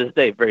 still to this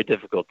day, very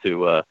difficult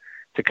to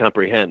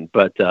comprehend.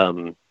 But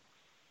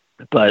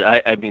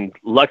I mean,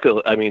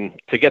 luckily,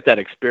 to get that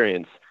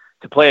experience,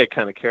 to play a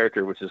kind of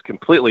character which is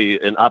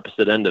completely an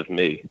opposite end of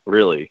me,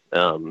 really,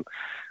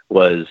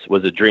 was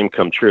a dream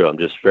come true. I'm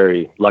just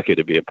very lucky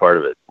to be a part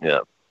of it. Yeah.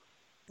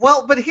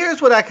 Well, but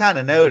here's what I kind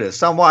of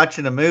noticed. I'm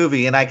watching a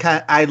movie, and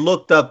I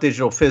looked up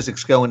digital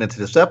physics going into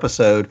this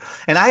episode,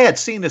 and I had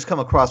seen this come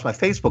across my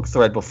Facebook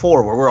thread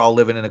before, where we're all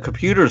living in a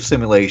computer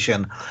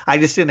simulation. I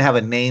just didn't have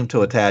a name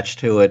to attach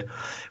to it.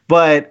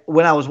 But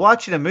when I was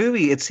watching a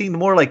movie, it seemed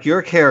more like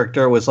your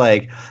character was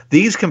like,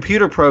 these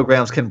computer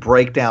programs can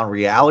break down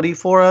reality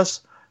for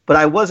us, but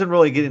I wasn't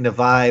really getting the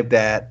vibe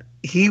that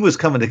he was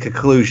coming to the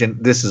conclusion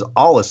this is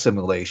all a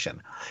simulation.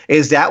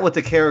 Is that what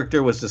the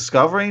character was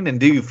discovering? And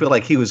do you feel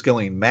like he was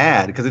going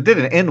mad? Because it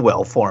didn't end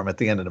well for him at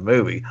the end of the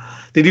movie.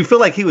 Did you feel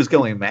like he was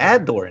going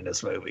mad during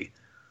this movie?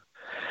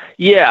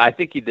 Yeah, I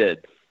think he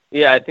did.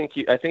 Yeah, I think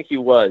he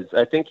was.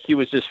 I think he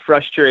was just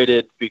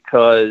frustrated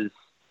because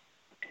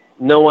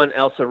no one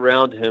else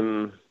around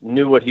him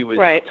knew what he was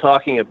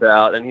talking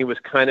about, and he was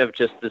kind of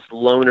just this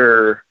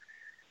loner,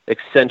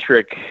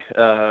 eccentric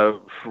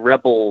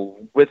rebel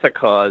with a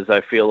cause,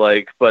 I feel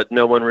like, but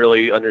no one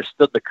really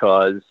understood the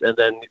cause. And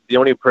then the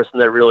only person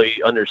that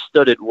really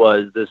understood it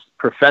was this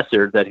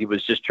professor that he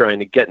was just trying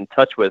to get in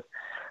touch with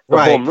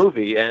the whole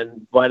movie.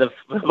 And by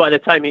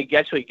the time he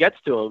actually gets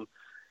to him,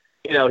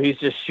 he's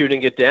just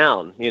shooting it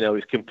down.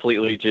 He's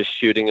completely just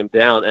shooting him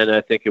down. And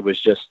I think it was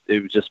just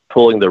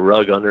pulling the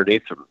rug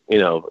underneath him,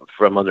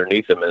 from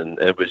underneath him. And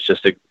it was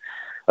just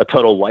a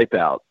total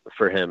wipeout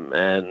for him.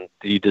 And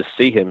you just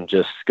see him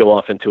just go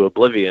off into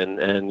oblivion,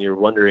 and you're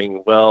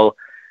wondering, well,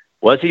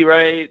 was he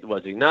right?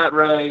 Was he not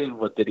right?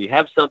 Did he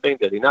have something?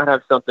 Did he not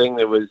have something?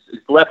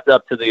 It's left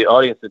up to the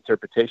audience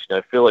interpretation,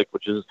 I feel like,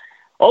 which is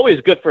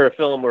always good for a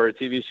film or a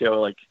TV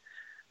show, like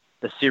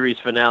the series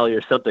finale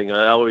or something.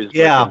 I always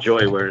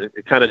enjoy where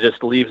it kind of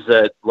just leaves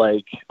that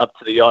like up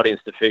to the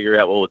audience to figure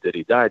out, well, did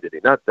he die? Did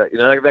he not die?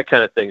 That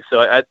kind of thing.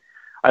 So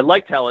I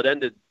liked how it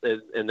ended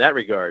in that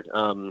regard.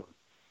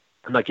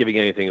 I'm not giving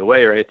anything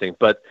away or anything,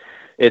 but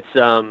it's,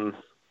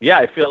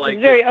 I feel like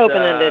it's very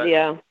open-ended.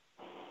 Yeah.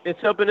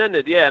 It's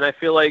open-ended. Yeah. And I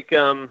feel like,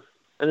 and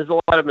there's a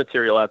lot of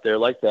material out there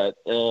like that.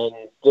 And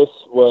this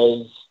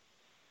was,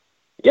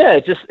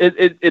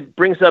 it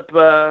brings up,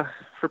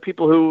 for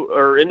people who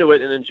are into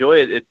it and enjoy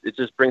it, it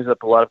just brings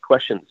up a lot of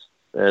questions.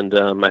 And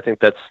I think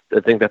that's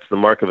the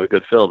mark of a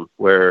good film,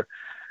 where,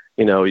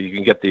 you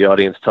can get the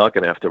audience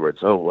talking afterwards.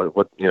 Oh,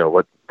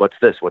 what's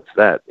this? What's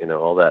that?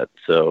 All that.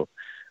 So,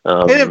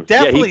 it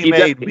definitely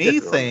made me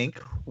think.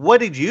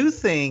 What did you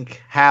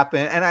think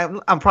happened?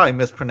 And I'm probably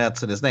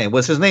mispronouncing his name.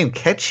 Was his name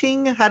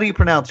Ketching? How do you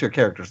pronounce your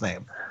character's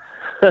name?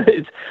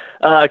 It's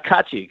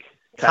Kaching.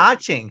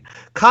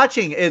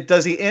 Kaching.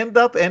 Does he end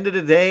of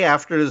the day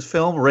after this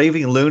film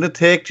raving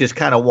lunatic, just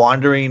kind of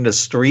wandering the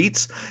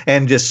streets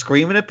and just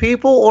screaming at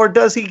people, or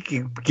does he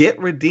get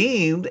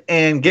redeemed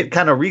and get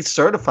kind of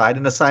recertified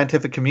in the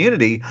scientific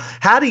community?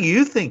 How do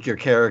you think your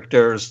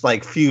character's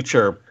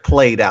future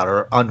played out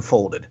or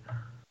unfolded?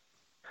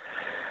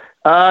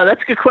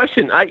 That's a good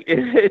question.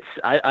 I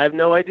have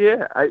no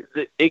idea.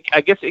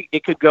 I guess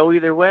it could go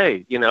either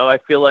way. I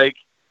feel like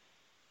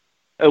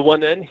at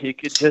one end he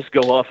could just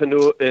go off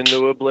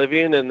into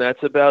oblivion, and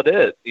that's about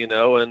it.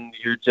 And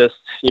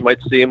you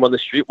might see him on the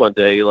street one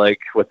day,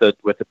 like with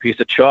a piece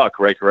of chalk,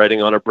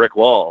 writing on a brick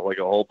wall, like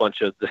a whole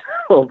bunch of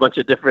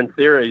different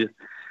theories.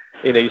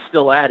 He's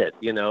still at it.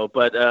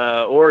 But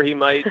or he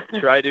might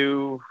try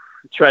to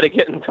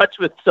get in touch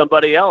with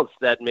somebody else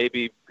that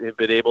maybe have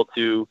been able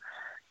to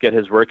get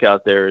his work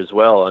out there as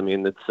well. I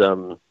mean, it's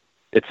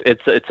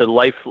a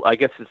life. I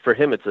guess for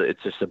him,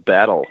 it's just a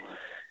battle.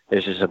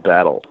 It's just a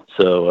battle.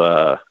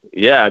 So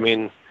I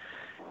mean,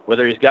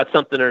 whether he's got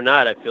something or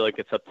not, I feel like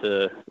it's up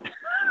to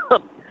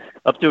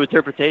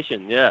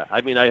interpretation. Yeah,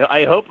 I mean,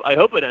 I hope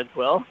it ends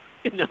well.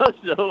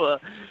 So.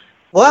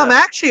 Well, I'm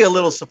actually a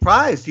little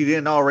surprised you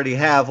didn't already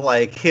have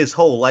his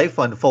whole life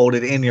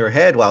unfolded in your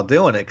head while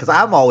doing it, because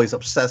I'm always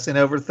obsessing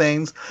over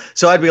things.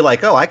 So I'd be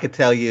like, oh, I could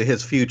tell you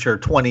his future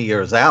 20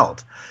 years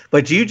out.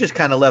 But you just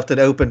kind of left it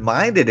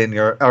open-ended in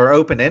your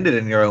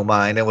own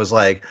mind and was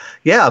like,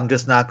 yeah, I'm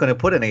just not going to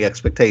put any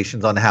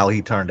expectations on how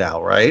he turned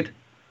out, right?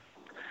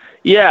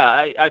 Yeah,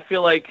 I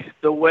feel like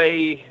the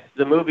way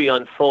the movie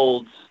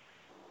unfolds,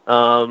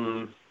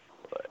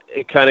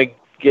 it kind of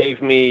gave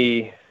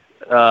me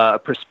a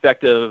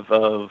perspective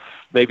of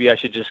maybe I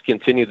should just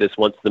continue this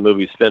once the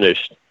movie's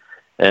finished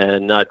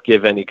and not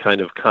give any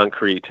kind of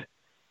concrete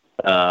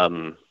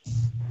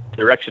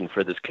direction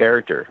for this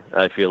character.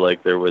 I feel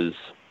like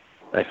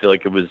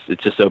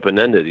it's just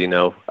open-ended,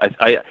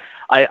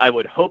 I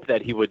would hope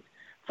that he would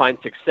find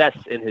success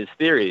in his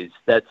theories.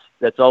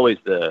 That's always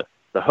the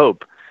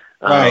hope.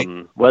 Right.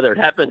 Whether it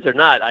happens or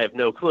not, I have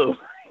no clue.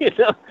 You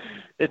know,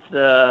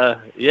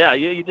 it's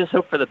you just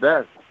hope for the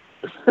best.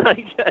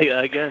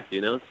 I guess,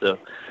 you know. So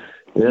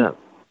yeah. All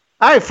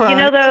right, Fern. You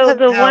know, though,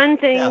 the one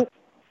thing. Yeah.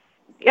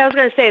 Yeah, I was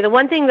going to say, the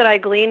one thing that I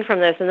gleaned from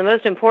this, and the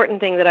most important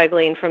thing that I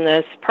gleaned from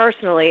this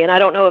personally, and I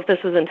don't know if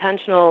this was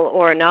intentional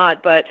or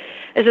not, but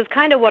this is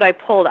kind of what I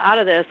pulled out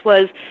of this,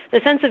 was the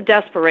sense of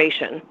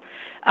desperation.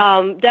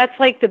 That's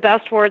like the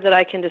best word that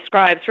I can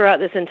describe throughout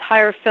this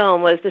entire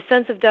film, was the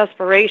sense of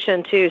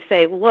desperation to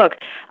say, look,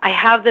 I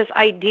have this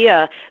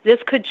idea.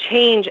 This could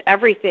change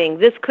everything.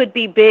 This could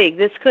be big.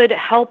 This could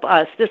help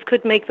us. This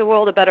could make the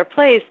world a better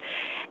place.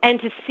 And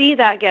to see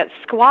that get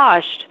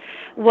squashed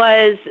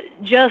was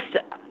just,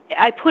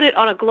 I put it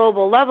on a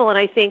global level, and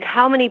I think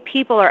how many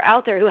people are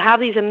out there who have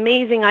these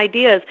amazing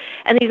ideas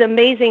and these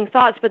amazing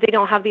thoughts, but they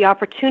don't have the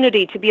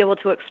opportunity to be able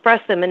to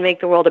express them and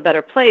make the world a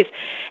better place.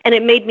 And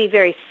it made me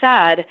very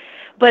sad,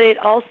 but it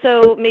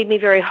also made me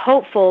very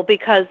hopeful,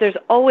 because there's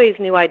always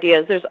new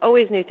ideas. There's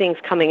always new things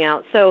coming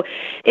out. So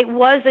it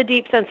was a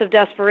deep sense of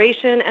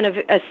desperation and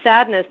a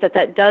sadness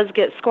that does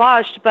get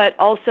squashed, but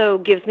also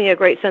gives me a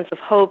great sense of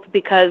hope,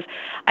 because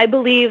I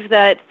believe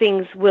that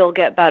things will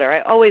get better.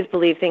 I always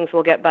believe things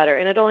will get better.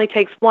 And it only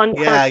takes one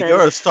person,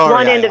 you're a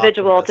starry-eyed one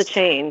individual optimist. to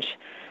change.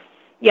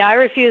 Yeah, I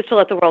refuse to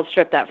let the world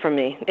strip that from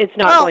me. It's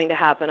not going to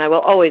happen. I will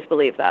always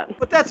believe that.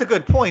 But that's a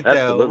good point, though,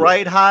 Absolutely.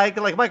 right, Hi?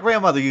 Like my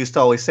grandmother used to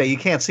always say, you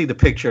can't see the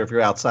picture if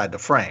you're outside the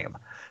frame.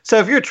 So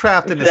if you're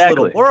trapped in this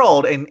little Exactly.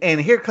 world, and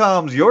here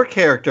comes your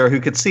character who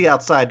can see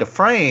outside the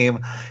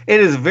frame, it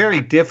is very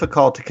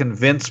difficult to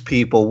convince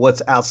people what's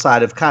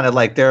outside of kind of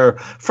like their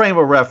frame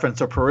of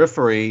reference or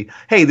periphery.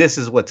 Hey, this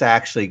is what's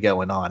actually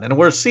going on. And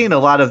we're seeing a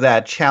lot of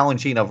that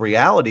challenging of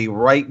reality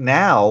right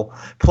now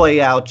play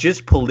out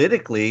just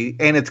politically,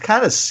 and it's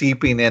kind of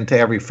seeping into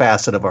every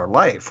facet of our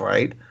life,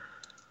 right?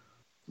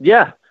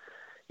 Yeah,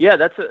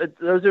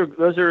 those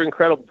are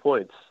incredible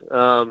points.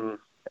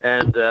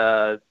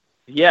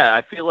 Yeah,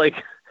 I feel like,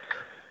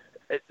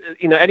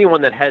 you know,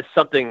 anyone that has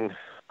something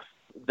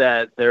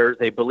that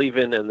they believe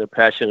in and they're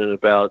passionate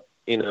about,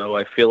 you know,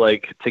 I feel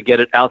like to get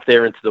it out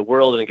there into the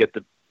world and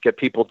get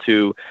people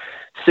to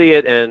see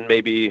it and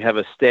maybe have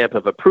a stamp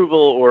of approval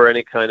or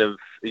any kind of,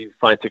 you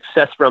find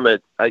success from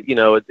it, you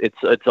know,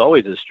 it's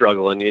always a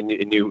struggle, and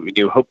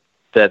you hope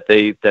that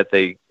they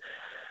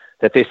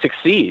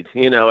succeed,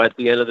 you know, at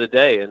the end of the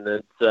day, and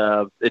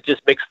it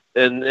just makes,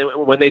 and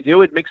when they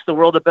do, it makes the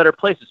world a better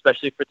place,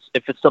 especially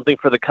if it's something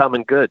for the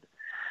common good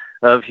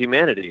of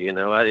humanity. You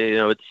know,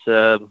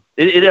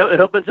 it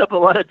opens up a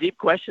lot of deep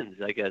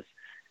questions, I guess,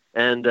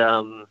 and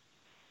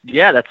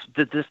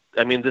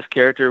this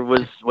character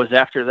was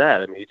after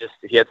that. I mean,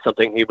 he had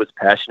something he was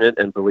passionate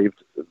and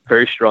believed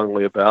very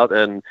strongly about,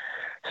 and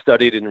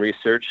studied and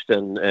researched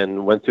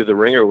and went through the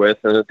ringer with,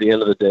 and at the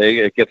end of the day,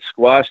 it gets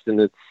squashed,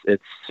 and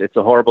it's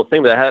a horrible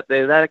thing. But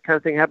that kind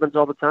of thing happens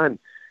all the time,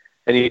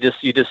 and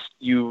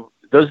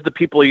those are the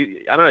people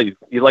you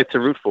like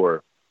to root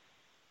for.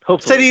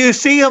 Hopefully. So do you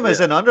see him as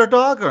an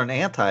underdog or an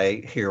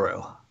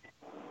anti-hero?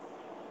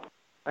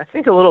 I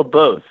think a little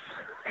both,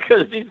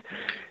 because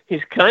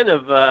he's kind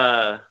of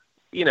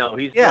he's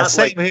not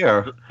same like,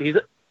 here.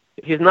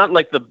 He's not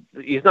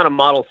a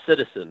model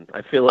citizen.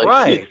 I feel like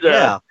Right.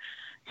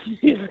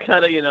 he's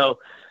kind of,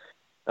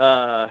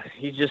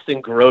 he's just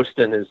engrossed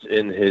in his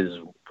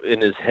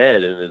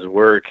head and his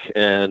work,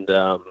 and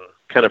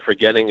kind of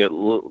forgetting it,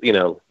 you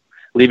know,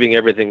 leaving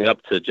everything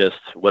up to just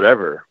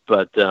whatever.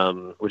 But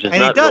which is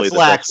not really the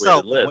best way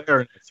to live.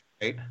 Self-awareness,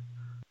 right?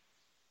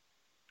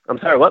 I'm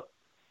sorry, what?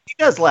 He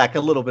does lack a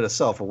little bit of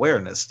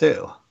self-awareness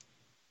too.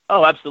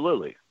 Oh,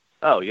 absolutely.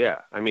 Oh, yeah.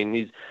 I mean,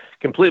 he's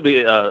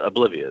completely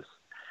oblivious.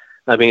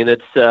 I mean,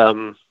 it's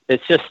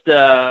just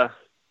That's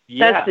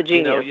the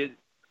genius. You know,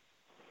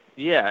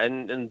 yeah,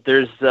 and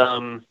there's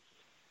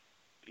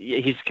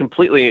he's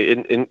completely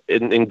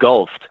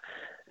engulfed,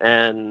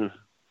 and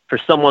for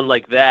someone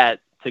like that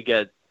to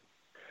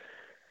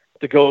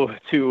go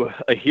to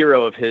a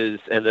hero of his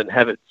and then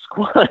have it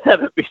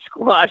be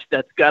squashed,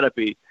 that's got to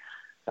be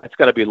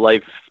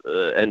life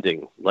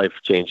ending, life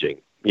changing,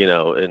 you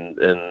know,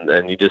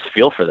 and you just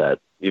feel for that.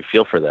 You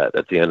feel for that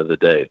at the end of the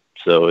day.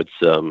 So it's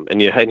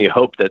and you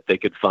hope that they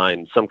could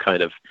find some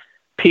kind of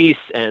peace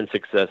and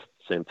success at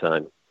the same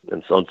time,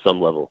 and on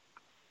some level.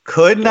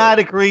 Could not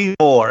agree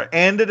more.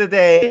 End of the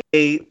day,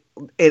 it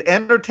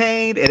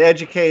entertained, it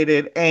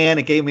educated, and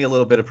it gave me a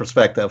little bit of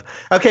perspective.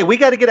 Okay, we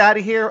got to get out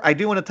of here. I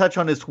do want to touch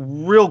on this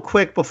real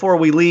quick before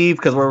we leave,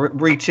 because we're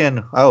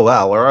reaching,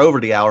 we're over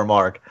the hour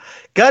mark.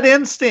 Gut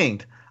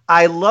Instinct.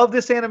 I love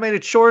this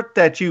animated short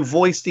that you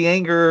voiced the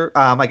anger.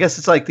 I guess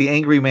it's like the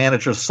angry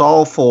manager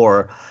Saul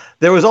for.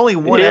 There was only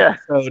one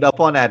episode up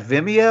on that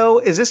Vimeo.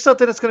 Is this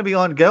something that's going to be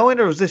ongoing,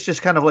 or is this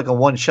just kind of like a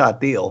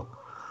one-shot deal?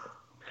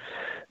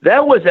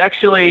 That was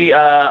actually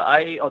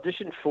I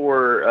auditioned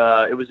for.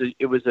 It was a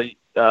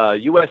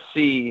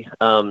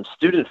USC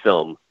student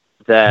film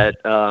that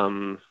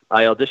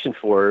I auditioned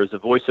for as a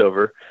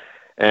voiceover,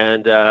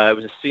 and it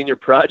was a senior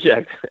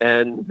project.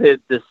 And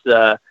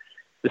the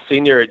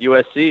senior at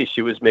USC,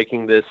 she was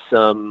making this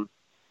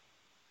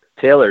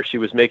Taylor. She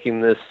was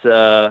making this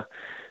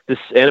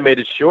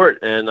animated short,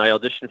 and I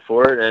auditioned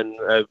for it, and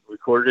I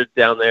recorded it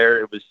down there.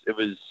 It was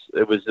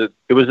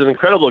an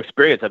incredible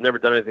experience. I've never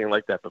done anything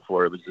like that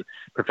before. It was a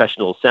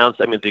professional sound.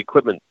 I mean, the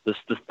equipment, the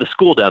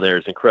school down there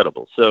is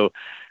incredible. So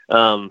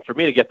for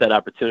me to get that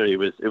opportunity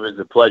was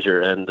a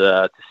pleasure, and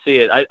to see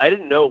it, I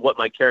didn't know what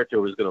my character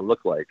was going to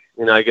look like.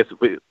 I guess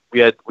we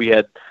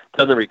had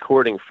done the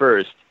recording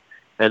first,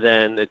 and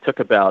then it took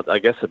about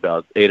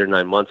 8 or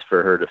 9 months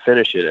for her to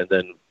finish it, and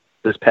then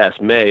this past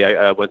May,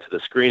 I went to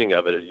the screening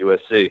of it at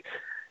USC,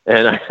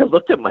 and I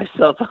looked at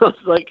myself. I was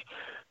like,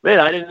 man,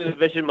 I didn't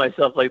envision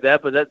myself like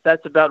that, but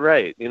that's about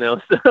right, So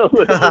it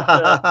was,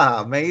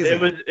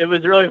 amazing. It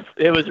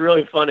was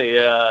really funny.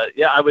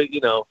 I would,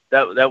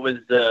 that was.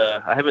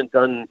 I haven't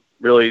done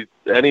really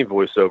any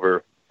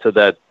voiceover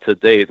to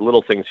date.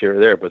 Little things here or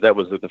there, but that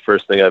was the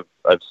first thing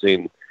I've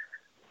seen.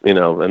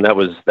 And it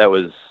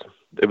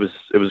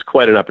was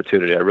quite an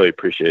opportunity. I really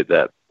appreciate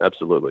that.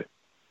 Absolutely.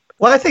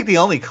 Well, I think the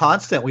only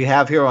constant we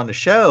have here on the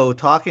show,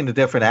 talking to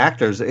different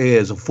actors,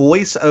 is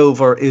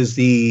voiceover is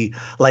the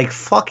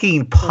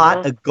fucking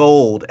pot of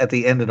gold at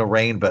the end of the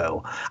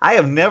rainbow. I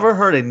have never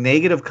heard a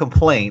negative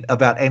complaint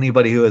about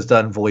anybody who has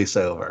done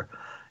voiceover.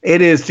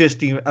 It is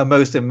just a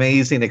most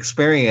amazing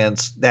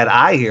experience that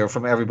I hear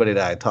from everybody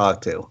that I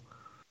talk to.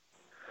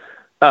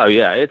 Oh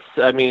yeah,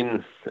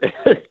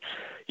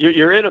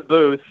 you're in a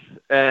booth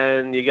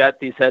and you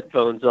got these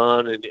headphones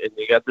on and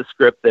you got the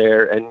script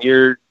there and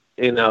you're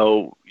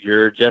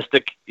just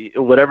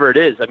whatever it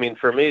is. I mean,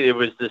 for me,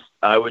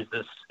 I was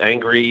this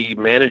angry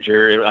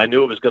manager. I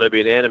knew it was going to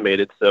be an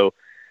animated, so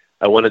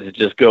I wanted to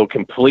just go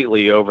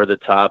completely over the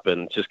top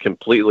and just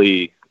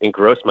completely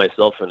engross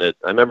myself in it.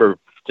 I remember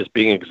just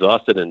being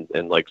exhausted and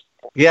I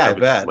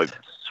bet.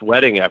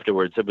 Sweating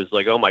afterwards. It was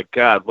like, oh my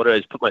God, what did I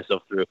just put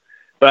myself through?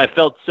 But I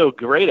felt so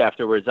great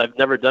afterwards. I've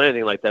never done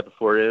anything like that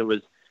before. It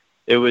was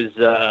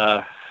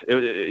a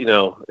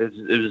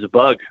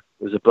bug.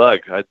 It was a bug.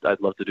 I'd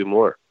love to do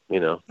more.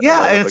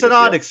 Yeah, and it's an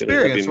odd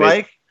experience,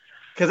 right?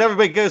 Because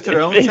everybody goes to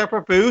their own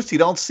separate booths. You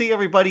don't see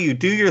everybody. You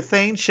do your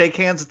thing, shake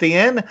hands at the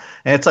end,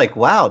 and it's like,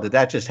 wow, did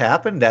that just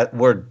happen? That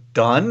we're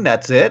done.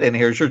 That's it, and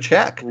here's your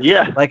check.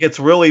 Yeah, it's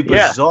really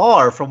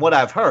bizarre from what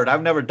I've heard.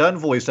 I've never done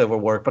voiceover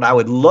work, but I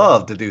would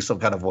love to do some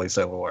kind of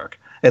voiceover work.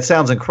 It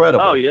sounds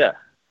incredible.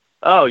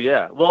 Oh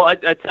yeah. Well, I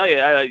tell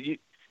you,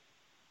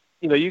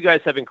 you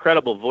guys have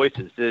incredible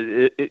voices.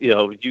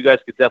 You guys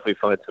could definitely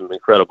find some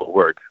incredible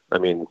work. I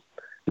mean.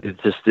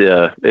 It's just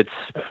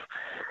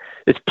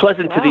it's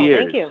pleasant to the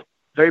ears. Thank you.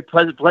 Very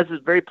pleasant,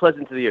 very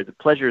pleasant to the ears. The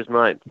pleasure is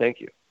mine. Thank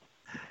you.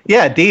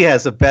 Yeah, Dee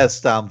has the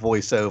best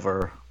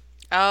voiceover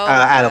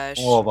out of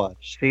all of us.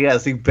 She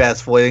has the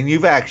best voice, and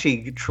you've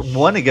actually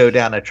want to go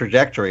down a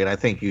trajectory, and I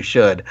think you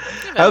should.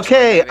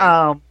 Okay,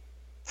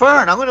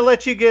 Fern, I'm going to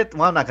let you get.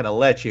 Well, I'm not going to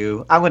let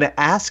you. I'm going to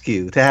ask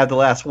you to have the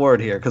last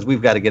word here because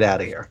we've got to get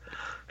out of here.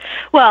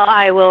 Well,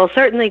 I will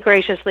certainly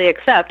graciously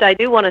accept. I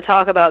do want to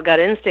talk about Gut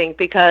Instinct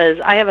because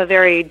I have a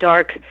very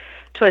dark,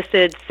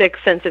 twisted, sick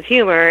sense of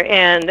humor.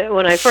 And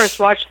when I first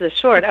watched this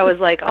short, I was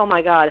like, oh,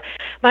 my God.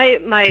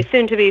 My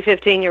soon-to-be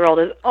 15-year-old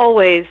is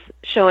always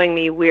showing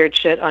me weird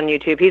shit on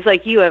YouTube. He's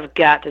like, you have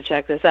got to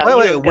check this out.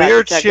 Wait,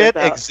 weird shit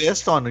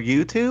exists on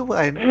YouTube?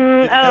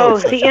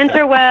 The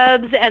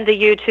interwebs and the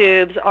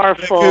YouTubes are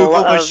full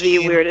of the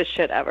weirdest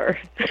shit ever.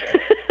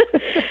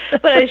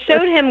 But I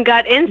showed him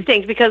Gut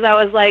Instinct because I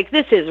was like,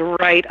 this is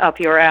right up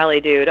your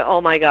alley, dude. Oh,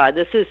 my God.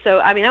 This is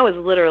so... I mean, I was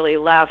literally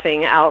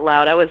laughing out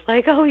loud. I was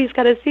like, oh, he's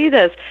got to see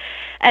this.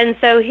 And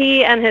so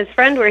he and his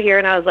friend were here,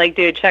 and I was like,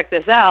 dude, check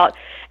this out.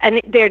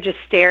 And they're just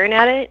staring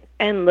at it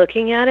and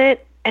looking at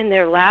it, and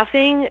they're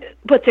laughing,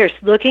 but they're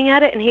looking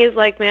at it, and he's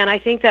like, man, I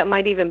think that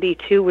might even be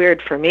too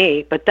weird for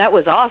me, but that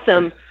was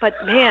awesome. But,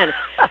 man,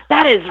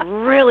 that is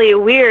really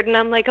weird. And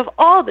I'm like, of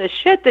all the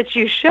shit that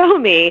you show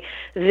me,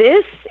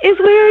 this is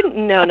weird?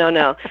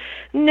 No.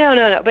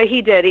 But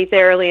he did. He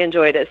thoroughly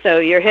enjoyed it. So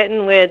you're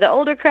hitting with the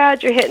older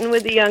crowd, you're hitting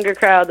with the younger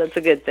crowd. That's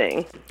a good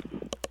thing.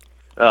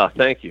 Oh,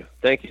 thank you.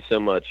 Thank you so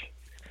much.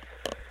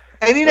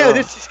 And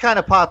this just kind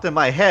of popped in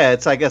my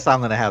head, so I guess I'm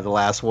going to have the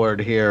last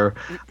word here.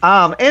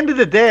 End of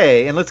the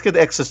day, and let's get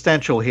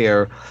existential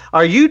here.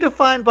 Are you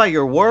defined by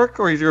your work,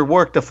 or is your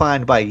work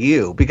defined by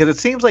you? Because it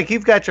seems like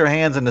you've got your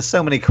hands into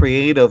so many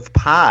creative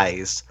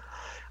pies.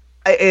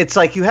 It's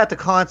like you have to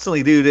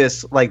constantly do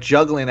this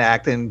juggling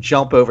act and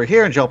jump over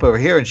here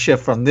and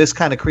shift from this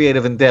kind of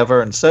creative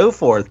endeavor and so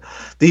forth.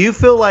 Do you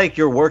feel like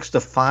your work's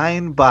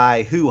defined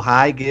by who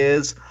Haig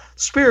is?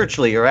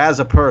 Spiritually or as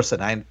a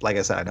person? Like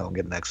I said, I know I'm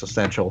getting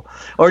existential.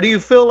 Or do you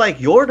feel like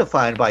you're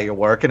defined by your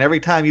work, and every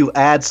time you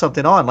add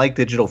something on, like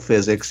digital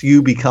physics,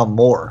 you become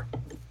more?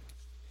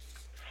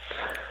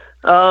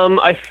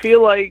 I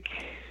feel like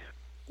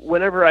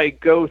whenever I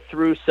go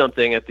through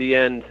something at the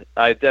end,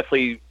 I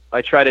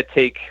try to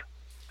take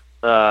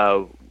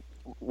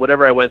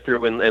whatever I went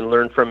through and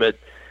learn from it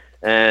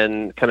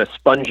and kind of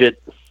sponge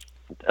it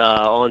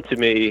onto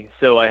me,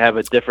 so I have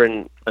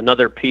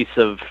another piece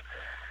of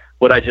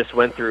what I just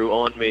went through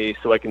on me,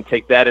 so I can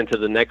take that into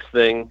the next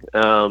thing.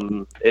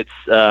 It's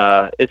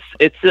a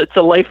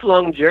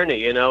lifelong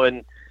journey,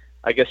 and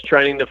I guess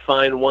trying to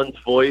find one's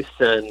voice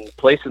and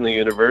place in the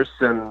universe.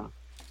 And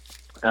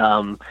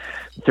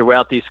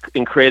throughout these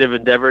creative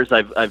endeavors,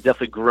 I've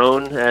definitely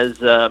grown as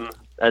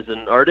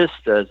an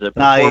artist, as a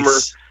performer.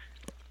 Nice.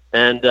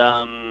 And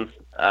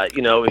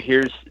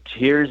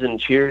here's and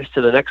cheers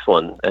to the next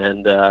one.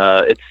 And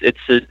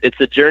it's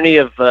a journey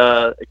of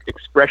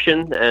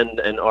expression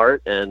and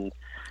art and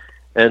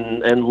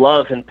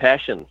love and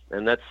passion,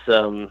 and that's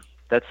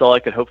all I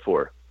could hope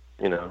for.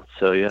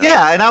 So yeah.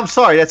 Yeah, and I'm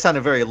sorry, that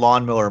sounded very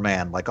Lawnmower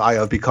Man, like I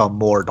have become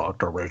more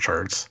Dr.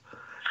 Richards.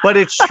 But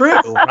it's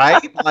true,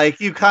 right? Like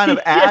you kind of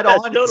add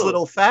on these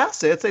little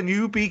facets and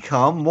you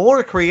become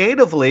more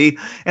creatively.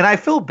 And I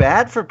feel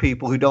bad for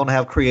people who don't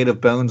have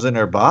creative bones in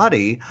their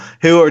body,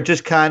 who are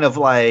just kind of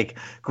like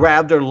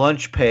grab their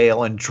lunch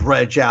pail and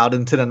dredge out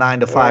into the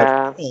 9 to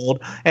 5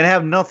 world and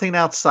have nothing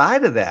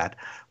outside of that.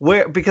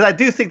 Because I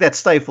do think that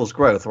stifles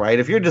growth, right?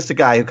 If you're just a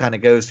guy who kind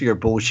of goes to your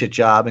bullshit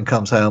job and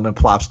comes home and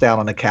plops down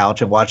on the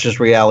couch and watches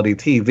reality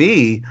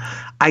TV,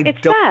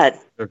 it's sad.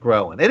 They're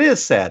growing. It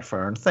is sad,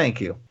 Fern.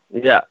 Thank you.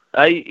 Yeah.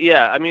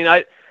 I mean,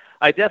 I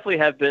definitely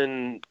have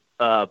been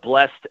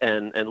blessed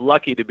and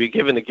lucky to be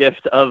given the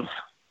gift of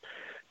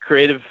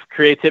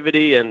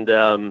creativity and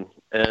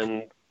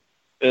in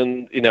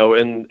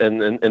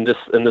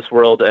this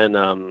world.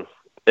 And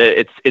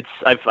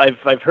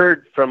I've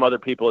heard from other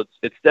people.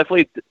 It's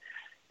definitely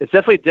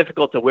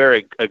difficult to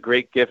wear a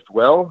great gift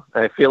well.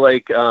 I feel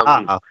like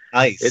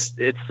nice.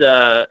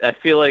 I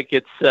feel like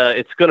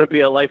it's going to be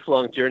a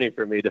lifelong journey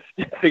for me to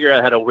figure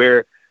out how to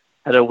wear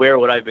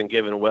what I've been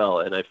given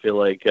well, and I feel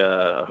like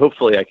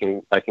hopefully I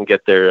can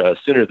get there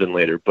sooner than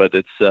later. But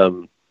it's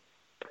all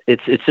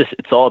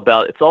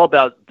about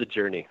the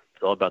journey.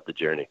 It's all about the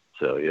journey.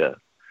 So yeah.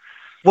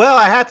 Well,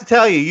 I have to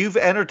tell you, you've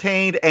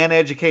entertained and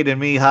educated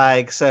me,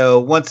 Haig. So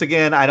once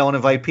again, I don't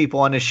invite people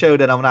on the show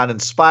that I'm not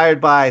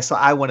inspired by. So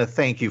I want to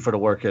thank you for the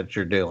work that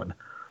you're doing.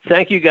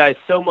 Thank you guys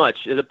so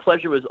much. The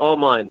pleasure was all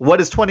mine. What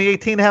does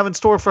 2018 have in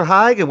store for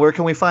Haig, and where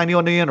can we find you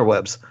on the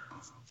interwebs?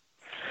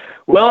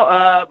 Well,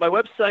 my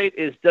website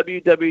is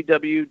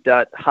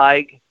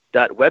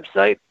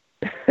www.haig.website,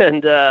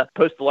 and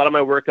post a lot of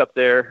my work up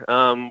there.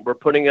 We're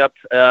putting up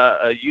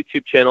a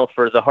YouTube channel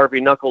for the Harvey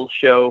Knuckles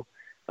show,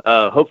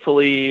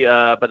 hopefully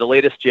by the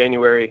latest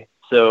January,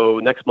 so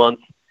next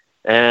month.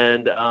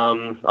 And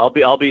I'll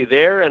be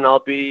there, and I'll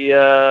be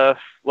you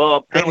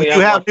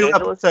have new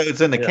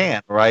episodes in the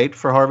can, right,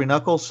 for Harvey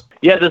Knuckles?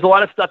 Yeah, there's a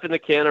lot of stuff in the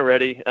can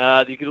already.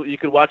 You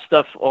can watch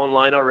stuff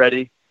online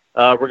already.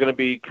 We're going to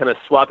be kind of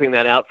swapping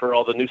that out for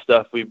all the new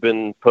stuff we've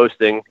been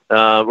posting.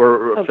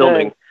 We're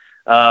filming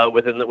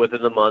within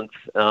the month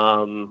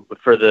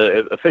for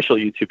the official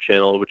YouTube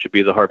channel, which would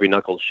be the Harvey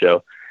Knuckles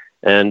Show.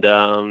 And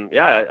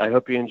I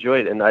hope you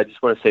enjoyed it. And I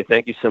just want to say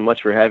thank you so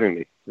much for having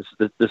me.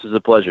 This is a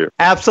pleasure.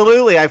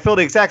 Absolutely. I feel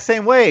the exact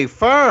same way.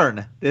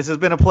 Fern, this has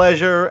been a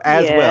pleasure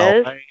as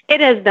well. It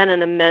has been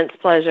an immense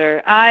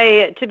pleasure.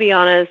 To be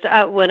honest,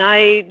 when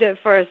I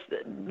first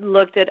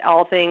looked at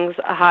all things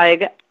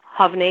Haig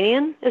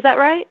Hovnanian, is that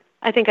right?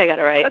 I think I got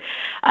it right.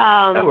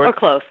 Or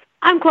close.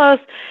 I'm close.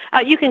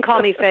 You can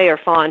call me Faye or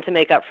Fawn to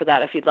make up for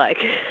that if you'd like.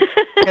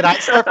 Can I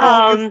start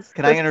calling you?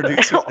 Can I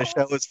introduce you to the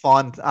show as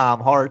Fawn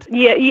Hart?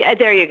 Yeah,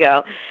 there you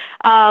go.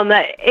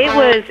 It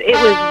was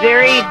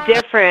very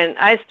different.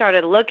 I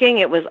started looking.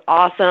 It was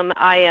awesome.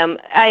 I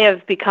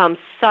have become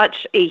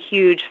such a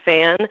huge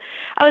fan.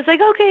 I was like,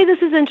 okay,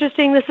 this is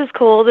interesting. This is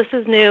cool. This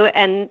is new.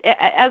 And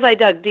as I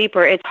dug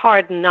deeper, it's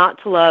hard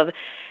not to love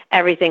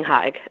everything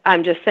Haig.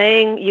 I'm just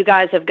saying, you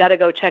guys have got to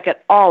go check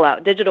it all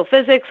out. Digital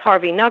Physics,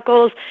 Harvey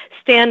Knuckles,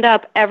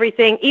 stand-up,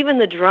 everything, even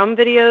the drum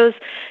videos.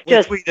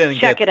 Just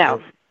check it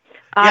out.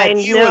 Yeah,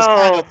 he was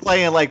kind of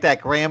playing like that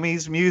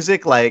Grammys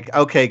music, like,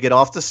 okay, get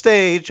off the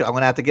stage. I'm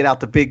going to have to get out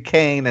the big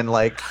cane and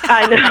I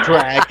know.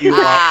 Drag you off.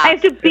 I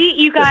have to beat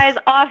you guys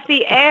off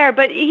the air,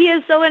 but he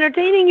is so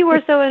entertaining. You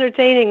are so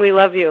entertaining. We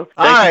love you.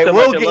 All right,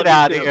 we'll get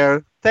out of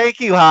here. Thank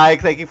you,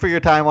 Haig. Thank you for your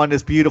time on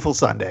this beautiful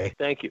Sunday.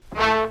 Thank you.